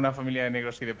tiene entre una familia de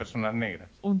negros y de personas negras?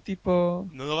 un tipo...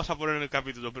 No lo vas a poner en el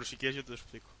capítulo, pero si quieres yo te lo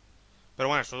explico. Pero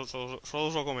bueno, solo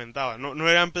os lo comentaba. No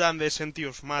era en plan de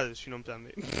sentiros mal, sino en plan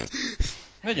de...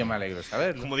 No, yo me alegro de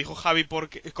saberlo. Como dijo Javi,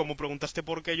 como preguntaste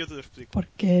por qué, yo te lo explico.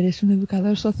 Porque eres un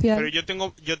educador Pero social.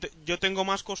 yo tengo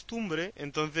más costumbre,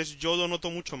 entonces yo lo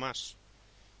noto mucho más.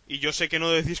 Y yo sé que no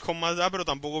decís con maldad, pero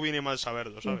tampoco viene mal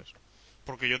saberlo, ¿sabes?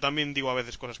 Porque yo también digo a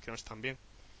veces cosas que no están bien.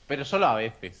 Pero solo a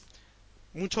veces.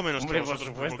 Mucho menos que Hombre, por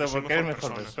vosotros, pero porque supuesto, soy porque eres mejor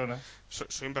mejor persona. persona.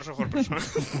 Soy un mejor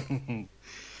persona.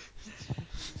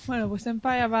 Bueno, pues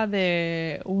Empire va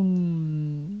de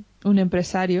un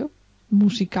empresario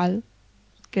musical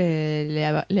que le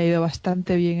ha ido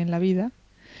bastante bien en la vida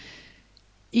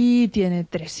y tiene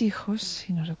 3 hijos,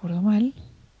 si no recuerdo mal.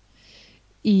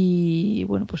 Y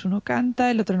bueno, pues uno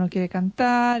canta, el otro no quiere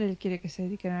cantar, él quiere que se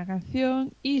dedique a la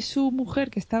canción y su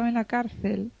mujer que estaba en la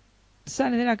cárcel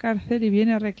sale de la cárcel y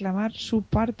viene a reclamar su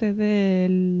parte de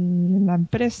la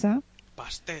empresa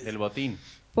Pastel. Del botín.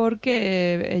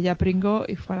 porque ella pringó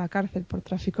y fue a la cárcel por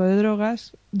tráfico de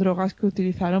drogas, drogas que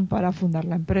utilizaron para fundar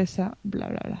la empresa, bla,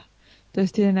 bla, bla.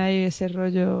 Entonces tienen ahí ese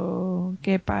rollo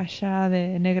que pasa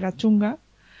de negra chunga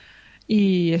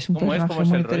y es un ¿Cómo personaje es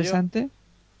muy el rollo? interesante.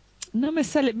 No me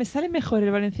sale mejor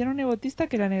el valenciano nebotista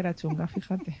que la negra chunga,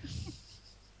 fíjate.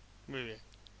 Muy bien.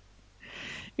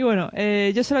 Y bueno,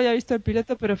 yo solo había visto el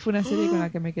piloto, pero fue una serie con la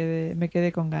que me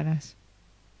quedé con ganas.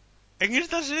 En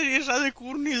esta serie sale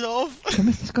Courtney Love. ¿Qué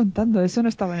me estás contando? Eso no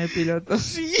estaba en el piloto.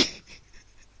 Sí.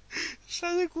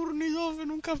 Sale Courtney Love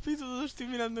en un capítulo, lo estoy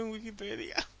mirando en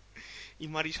Wikipedia. Y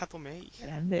Marisa Tomei.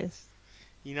 Grandes.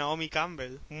 Y Naomi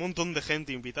Campbell. Un montón de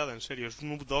gente invitada, en serio.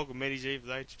 Snoop Dogg, Mary J.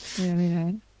 Blige. Mira, mira,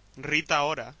 ¿eh? Rita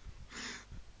Ora.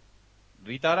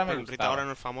 Rita ahora me Bueno, Rita Ora gustaba,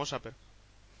 no es famosa, pero...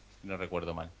 si no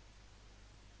recuerdo mal.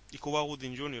 Y Cuba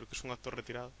Gooding Jr., que es un actor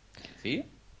retirado. ¿Sí?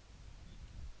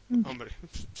 Hombre,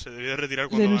 se debió de retirar De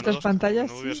cuando ganó el nuestras Oscar, porque pantallas,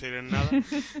 no volvió a sí. salir en nada.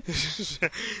 O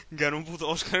sea, ganó un puto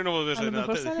Oscar y no volvió a A lo salir en la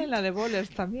mejor tele. sale en la de Bowlers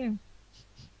también.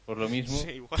 Por lo mismo. Sí,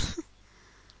 igual.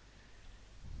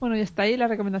 Bueno, y está ahí la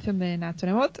recomendación de Nacho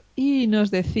Nebot. Y nos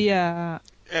decía...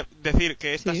 Decir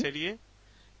que esta Sí, serie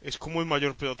es como el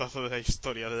mayor pelotazo de la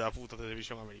historia de la puta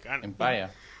televisión americana. Empire.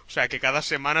 O sea, que cada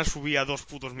semana subía 2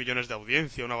 putos millones de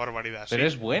audiencia, una barbaridad ¿Pero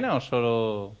así. es buena o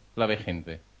solo la ve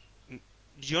gente?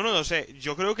 Yo no lo sé,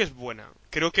 yo creo que es buena.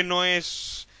 Creo que no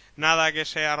es nada que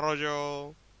sea rollo...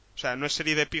 O sea, no es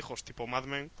serie de pijos tipo Mad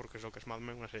Men, porque es lo que es Mad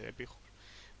Men, una serie de pijos.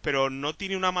 Pero no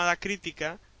tiene una mala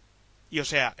crítica. Y o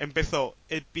sea, empezó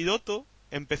el piloto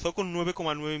empezó con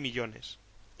 9,9 millones.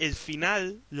 El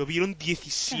final lo vieron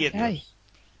 17. Caray.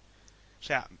 O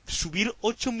sea, subir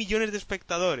 8 millones de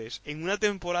espectadores en una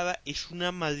temporada es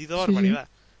una maldita Sí, sí. barbaridad.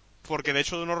 Porque de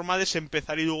hecho lo normal es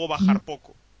empezar y luego bajar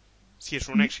poco. Si es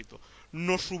un éxito.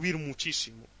 No subir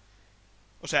muchísimo.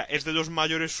 O sea, es de los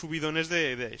mayores subidones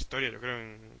de la historia, yo creo.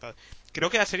 Creo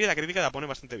que la serie la crítica la pone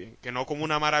bastante bien. Que no como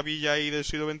una maravilla ahí del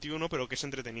siglo XXI, pero que es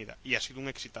entretenida. Y ha sido un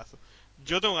exitazo.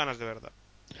 Yo tengo ganas de verdad.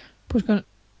 Pues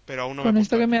Pero aún no me con he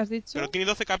esto puesto que al me día. has dicho, Pero tiene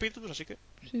 12 capítulos, así que...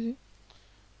 sí, sí.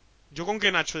 Yo con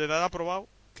que Nacho le da aprobado,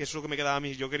 que es lo que me quedaba a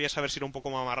mí. Yo quería saber si era un poco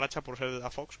mamarracha por ser de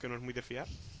la Fox, que no es muy de fiar.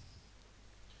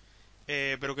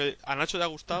 Pero que a Nacho le ha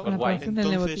gustado. Pues La guay. aprobación del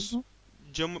Entonces,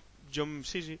 nepotismo. yo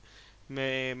sí, sí.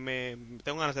 Me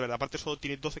tengo ganas de verdad. Aparte, solo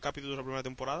tiene 12 capítulos la primera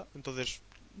temporada. Entonces,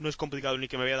 no es complicado ni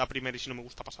que me vea la primera y si no me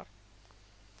gusta pasar.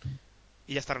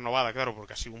 Y ya está renovada, claro,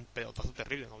 porque ha sido un pelotazo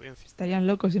terrible en audiencia. Estarían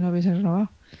locos si no hubiesen renovado.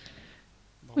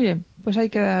 Vamos. Muy bien, pues ahí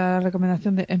queda la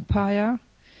recomendación de Empire.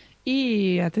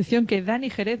 Y atención que Dani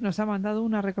Jerez nos ha mandado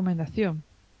una recomendación.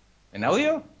 ¿En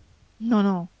audio?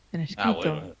 No, en Ah,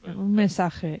 escrito, bueno. un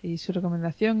mensaje. Y su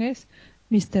recomendación es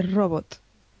Mr. Robot.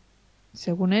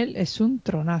 Según él, es un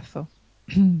tronazo.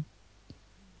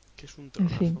 Que es un En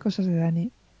tronazo. fin, cosas de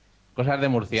Dani. Cosas de Es una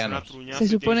murcianos. truñazo Se y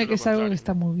tiene supone ser que lo es algo que contrario.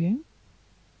 está muy bien.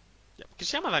 ¿Qué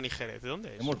se llama Dani Jerez? ¿De dónde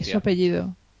De es? Es Murcia. su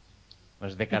apellido.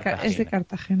 Pues de Es de Cartagena.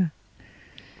 Cartagena.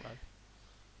 Vale.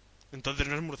 Entonces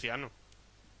no es murciano.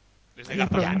 Es de La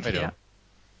Cartagena. Ya, provincia. pero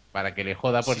para que le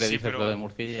joda, pues Sí, le sí, dices pero- lo de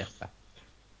Murcia y ya está.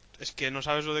 Es que no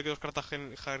sabes lo de que los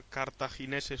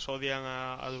cartagineses odian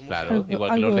a los Claro, murcianos. igual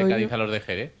que Algo los de yo. Cádiz a los de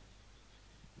Jerez.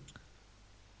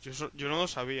 Yo no lo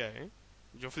sabía, ¿eh?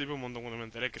 Yo flipé un montón cuando me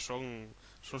enteré que son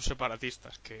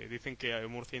separatistas, que dicen que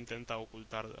Murcia intenta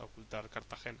ocultar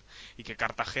Cartagena y que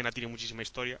Cartagena tiene muchísima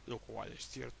historia, lo cual es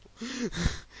cierto.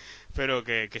 Pero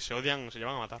que se odian, se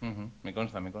llevan a matar. Ujú, me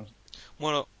consta.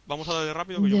 Bueno, vamos a darle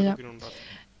rápido que yo me tengo Ya. que ir un rato.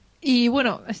 Y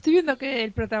bueno, estoy viendo que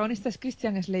el protagonista es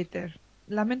Christian Slater.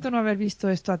 Lamento no haber visto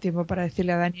esto a tiempo para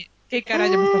decirle a Dani qué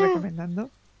carajo me está recomendando.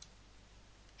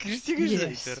 Christian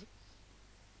Yes. Slater.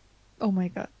 Oh my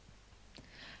god.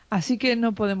 Así que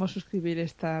no podemos suscribir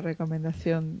esta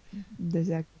recomendación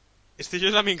desde aquí.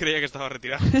 Yo también creía que estaba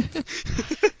retirado.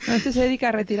 No, este se dedica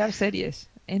a retirar series.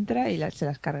 Entra y se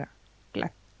las carga.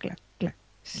 Clac, clac, clac.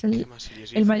 Es ¿Qué más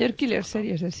series el hizo mayor este killer matado?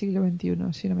 series del siglo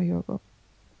XXI, si no me equivoco.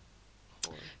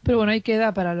 Joder. Pero bueno, ahí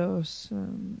queda para los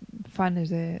fans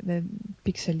de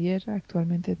Pixelier,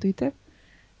 actualmente Twitter,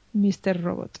 Mr.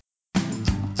 Robot.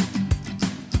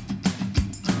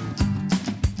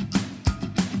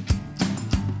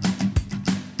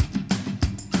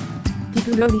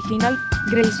 Título original,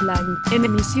 Graceland, en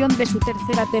emisión de su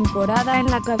tercera temporada en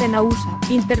la cadena USA,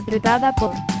 interpretada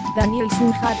por Daniel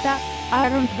Sunjata,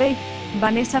 Aaron Tveit,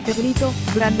 Vanessa Pegrito,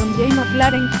 Brandon J.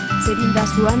 McLaren, Serinda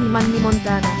Swan y Manny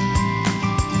Montana.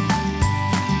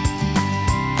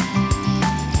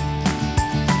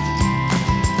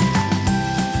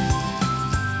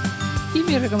 Y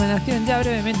mi recomendación, ya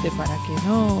brevemente, para que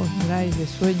no os muráis de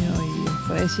sueño y os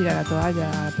podáis ir a la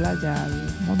toalla, a la playa,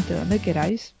 al monte, donde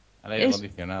queráis, Al aire es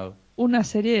acondicionado. una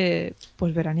serie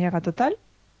pues veraniega total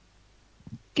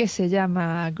que se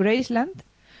llama Graceland.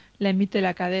 La emite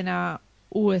la cadena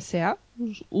USA.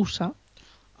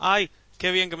 ¡Ay!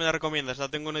 ¡Qué bien que me la recomiendas! La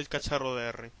tengo en el cacharro de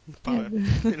R. Para ver,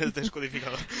 en el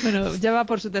descodificador. Bueno, ya va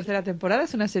por su tercera temporada.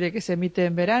 Es una serie que se emite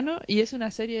en verano y es una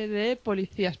serie de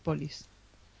policías polis.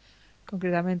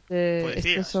 Concretamente, estos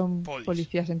Policías, son polis.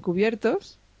 policías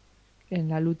encubiertos en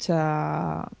la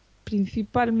lucha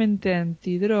principalmente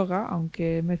antidroga,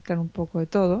 aunque mezclan un poco de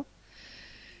todo.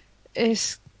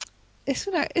 Es,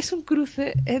 es un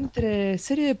cruce entre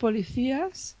serie de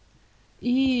policías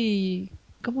y,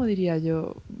 ¿cómo diría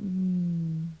yo?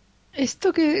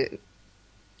 Esto que...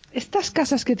 Estas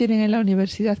casas que tienen en la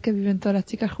universidad que viven todas las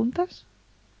chicas juntas.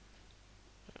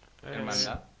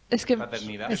 Hermandad. Es que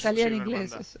Fraternidad. me salía Sí, en una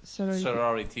inglés. hermandad. Sorority.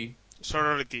 Sorority.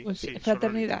 Sorority, Pues sí, sí,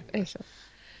 fraternidad, sorority. eso. Una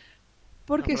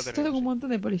Porque fraternidad, son un sí. montón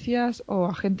de policías o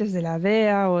agentes de la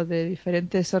DEA o de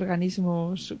diferentes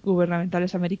organismos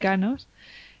gubernamentales americanos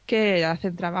que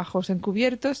hacen trabajos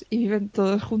encubiertos y viven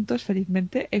todos juntos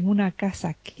felizmente en una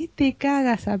casa que te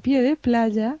cagas a pie de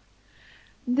playa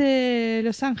de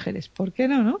Los Ángeles. ¿Por qué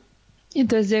no, no? Y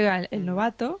entonces llega el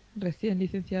novato, recién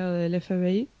licenciado del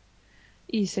FBI,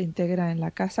 y se integra en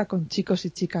la casa con chicos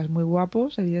y chicas muy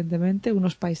guapos, evidentemente,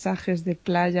 unos paisajes de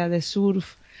playa, de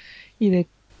surf y de...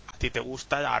 A ti te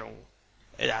gusta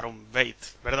el Aaron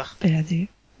Bates, ¿verdad? Espérate,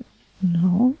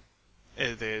 no,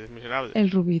 El de Miserable.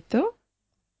 el rubito,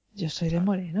 yo soy de Claro.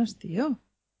 morenos, tío.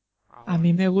 Ah, A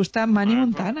mí vale. me gusta Manny A ver,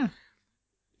 pues, Montana.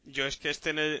 Yo es que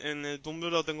en el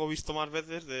Tumblr lo tengo visto más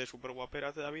veces de super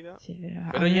guaperas de la vida. Sí,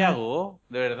 Pero Yago,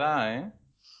 de verdad, ¿eh?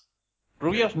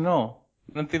 Rubios no.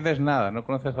 No entiendes nada, no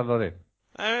conoces a Loren.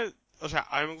 O sea,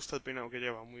 a mí me gusta el peinado que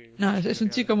lleva. No, es un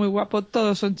chico muy guapo.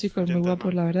 Todos son chicos muy Gentleman.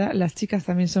 guapos, la verdad. Las chicas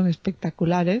también son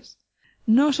espectaculares.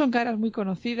 No son caras muy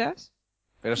conocidas,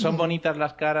 Pero son bonitas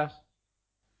las caras.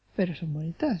 pero son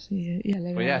bonitas y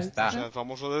alegran Pues ya la está. O sea,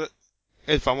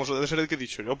 el famoso debe ser el que he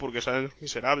dicho yo, porque salen Los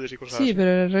Miserables y cosas Sí, así.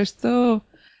 pero el resto...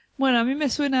 Bueno, a mí me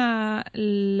suena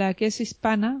la que es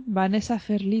hispana, Vanessa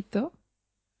Ferlito,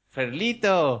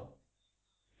 ¡Ferlito!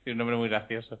 Sí, un nombre muy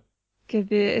gracioso.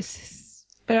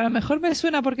 Pero a lo mejor me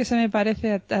suena porque se me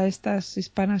parece a estas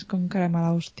hispanas con cara de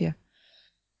mala hostia.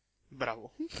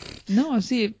 Bravo. No,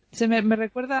 sí, me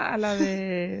recuerda a la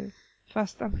de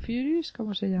Fast and Furious,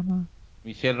 ¿cómo se llama?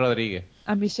 Michelle Rodríguez.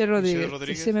 A Michelle Rodríguez.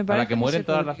 Rodríguez. Se me A parece la que a muere en Michelle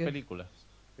todas las Rodríguez. películas.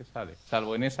 ¿Qué sale?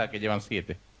 Salvo en esa que llevan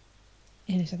 7.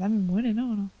 En esa también muere,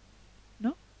 ¿no? ¿No?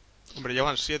 ¿No? Hombre,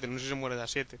 llevan 7, no sé si se muere de a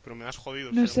 7, pero me has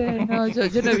jodido. No si se muere. sé, no,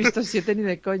 yo no he visto 7 ni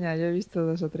de coña, yo he visto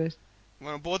 2 o 3.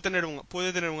 Bueno, puede tener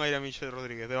un aire a Michelle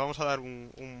Rodríguez. Le vamos a dar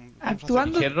vamos a hacer-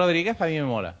 Actuando Michelle Rodríguez a mí me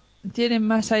mola. tiene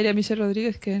más aire a Michelle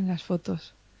Rodríguez que en las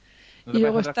fotos. ¿No Y te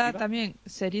luego parece está atractiva? también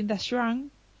Serinda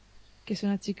Swan, que es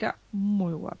una chica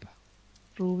muy guapa,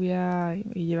 rubia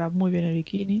y lleva muy bien el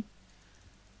bikini. Y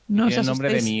No os tiene el nombre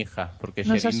de asustéis. mi hija, porque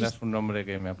No os Sherinda asustéis. es un nombre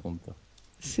que me apunto.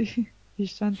 Sí, y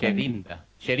Swan también.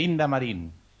 Sherinda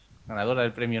Marín, ganadora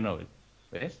del premio Nobel.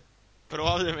 ¿Ves?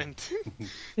 Probablemente.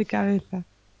 De cabeza.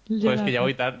 Pues es que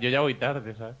Jonathan. yo ya voy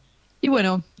tarde, ¿sabes? Y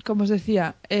bueno, como os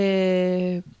decía,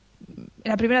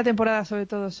 la primera temporada sobre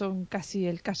todo son casi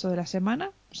el caso de la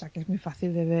semana, o sea que es muy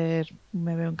fácil de ver,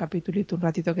 me veo un capitulito un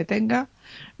ratito que tenga.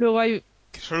 Luego hay,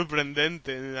 Qué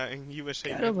sorprendente en USA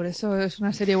claro, por Network. eso es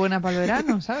una serie buena para el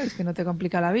verano, ¿sabes? Que no te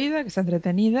complica la vida, que está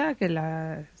entretenida, que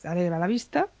la alegra la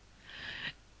vista.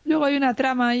 Luego hay una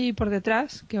trama ahí por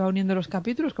detrás que va uniendo los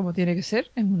capítulos, como tiene que ser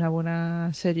en una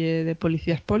buena serie de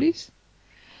policías polis.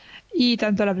 Y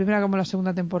tanto la primera como la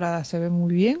segunda temporada se ve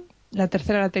muy bien. La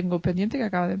tercera la tengo pendiente, que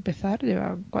acaba de empezar,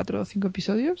 lleva 4 o 5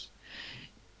 episodios.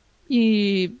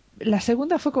 Y la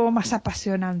segunda fue como más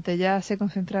apasionante, ya se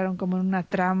concentraron como en una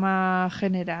trama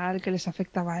general que les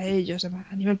afectaba a ellos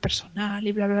a nivel personal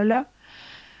y bla, bla, bla.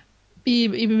 Y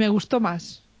me gustó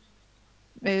más.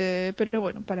 Pero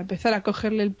bueno, para empezar a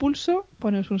cogerle el pulso,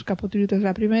 poneros unos capítulos de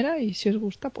la primera y si os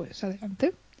gusta, pues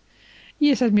adelante. Y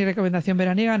esa es mi recomendación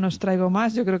veraniega, no os traigo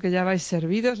más, yo creo que ya vais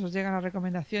servidos, os llegan las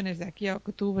recomendaciones de aquí a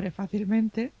octubre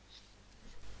fácilmente.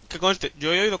 Que conste,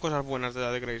 yo he oído cosas buenas de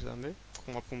la de Graceland,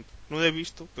 como apunto. No la he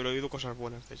visto, pero he oído cosas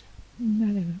buenas de ella. Me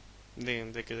alegro.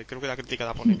 De que creo que la crítica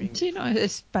la pone bien. Sí, no,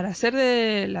 es para ser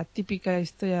de la típica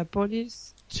historia de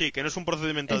polis. Sí, que no es un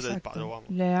procedimental del Exacto. palo, vamos.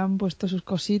 Le han puesto sus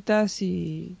cositas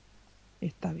y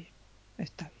está bien,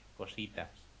 está bien. Cositas.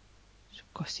 Sus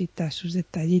cositas, sus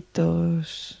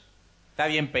detallitos. Está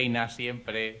bien peinar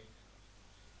siempre.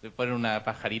 Le ponen una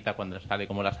pajarita cuando sale,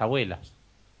 como las abuelas.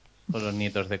 Con los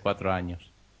nietos de 4 años.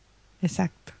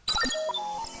 Exacto.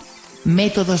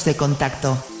 Métodos de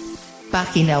contacto.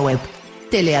 Página web: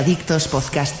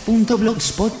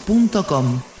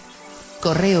 teleadictospodcast.blogspot.com.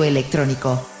 Correo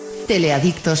electrónico: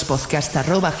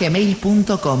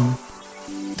 teleadictospodcast@gmail.com.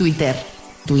 Twitter: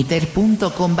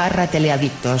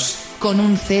 twitter.com/teleadictos, con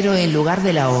un 0 en lugar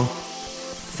de la O.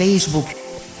 Facebook: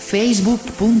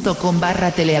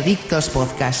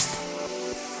 facebook.com/teleadictospodcast.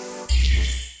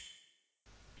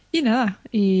 Y nada,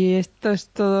 y esto es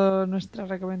todo nuestras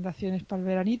recomendaciones para el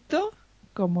veranito.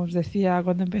 Como os decía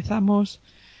cuando empezamos,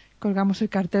 colgamos el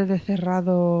cartel de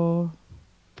cerrado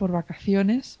por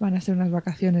vacaciones. Van a ser unas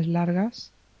vacaciones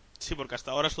largas. Sí, porque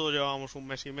hasta ahora solo llevábamos un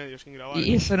mes y medio sin grabar.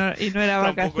 Y eso no, y no era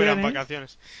Tampoco eran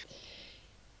vacaciones. vacaciones.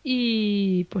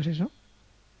 Y pues eso.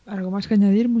 ¿Algo más que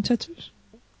añadir, muchachos?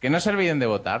 Que no se olviden de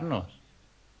votarnos.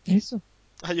 Eso.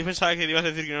 Yo pensaba que ibas a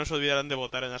decir que no se olvidaran de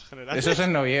votar en las generales. Eso es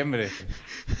en noviembre.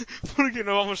 Porque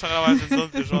no vamos a grabar hasta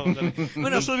entonces. O sea, Bueno,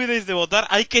 no os olvidéis de votar.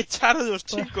 Hay que echarlos,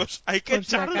 Por- chicos. Hay que Por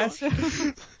si echarlos. acaso.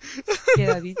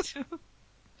 Queda dicho.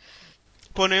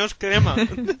 Poneos crema.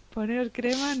 Poneos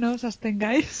crema, no os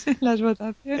abstengáis en las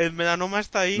votaciones. El melanoma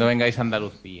está ahí. No vengáis a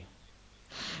Andalucía.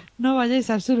 No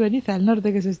vayáis al sur, venid al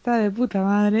norte, que se está de puta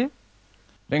madre.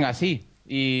 Venga, sí.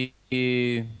 Y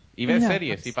ver nada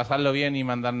series más. y pasadlo bien y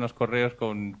mandarnos correos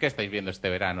con qué estáis viendo este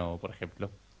verano, por ejemplo.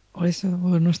 O eso,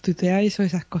 o nos tuteáis o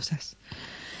esas cosas.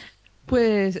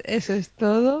 Pues eso es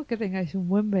todo. Que tengáis un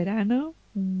buen verano.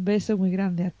 Un beso muy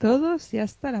grande a todos y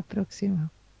hasta la próxima.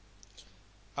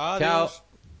 Chao. Adiós.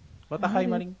 Vota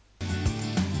Marín.